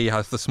thinks that Lee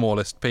has the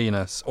smallest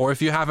penis, or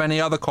if you have any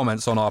other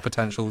comments on our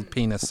potential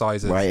penis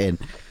sizes,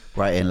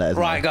 Write in, let us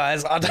know. Right,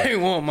 guys, I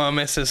don't want my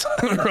missus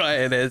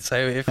writing it, so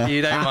if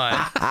you don't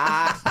mind,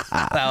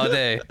 that'll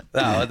do.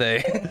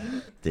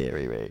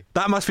 Deary me.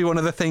 That must be one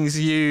of the things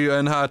you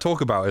and her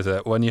talk about, is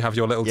it? When you have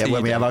your little tea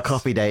when we dates? have our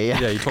coffee day,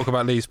 yeah. Yeah, you talk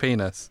about Lee's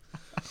penis.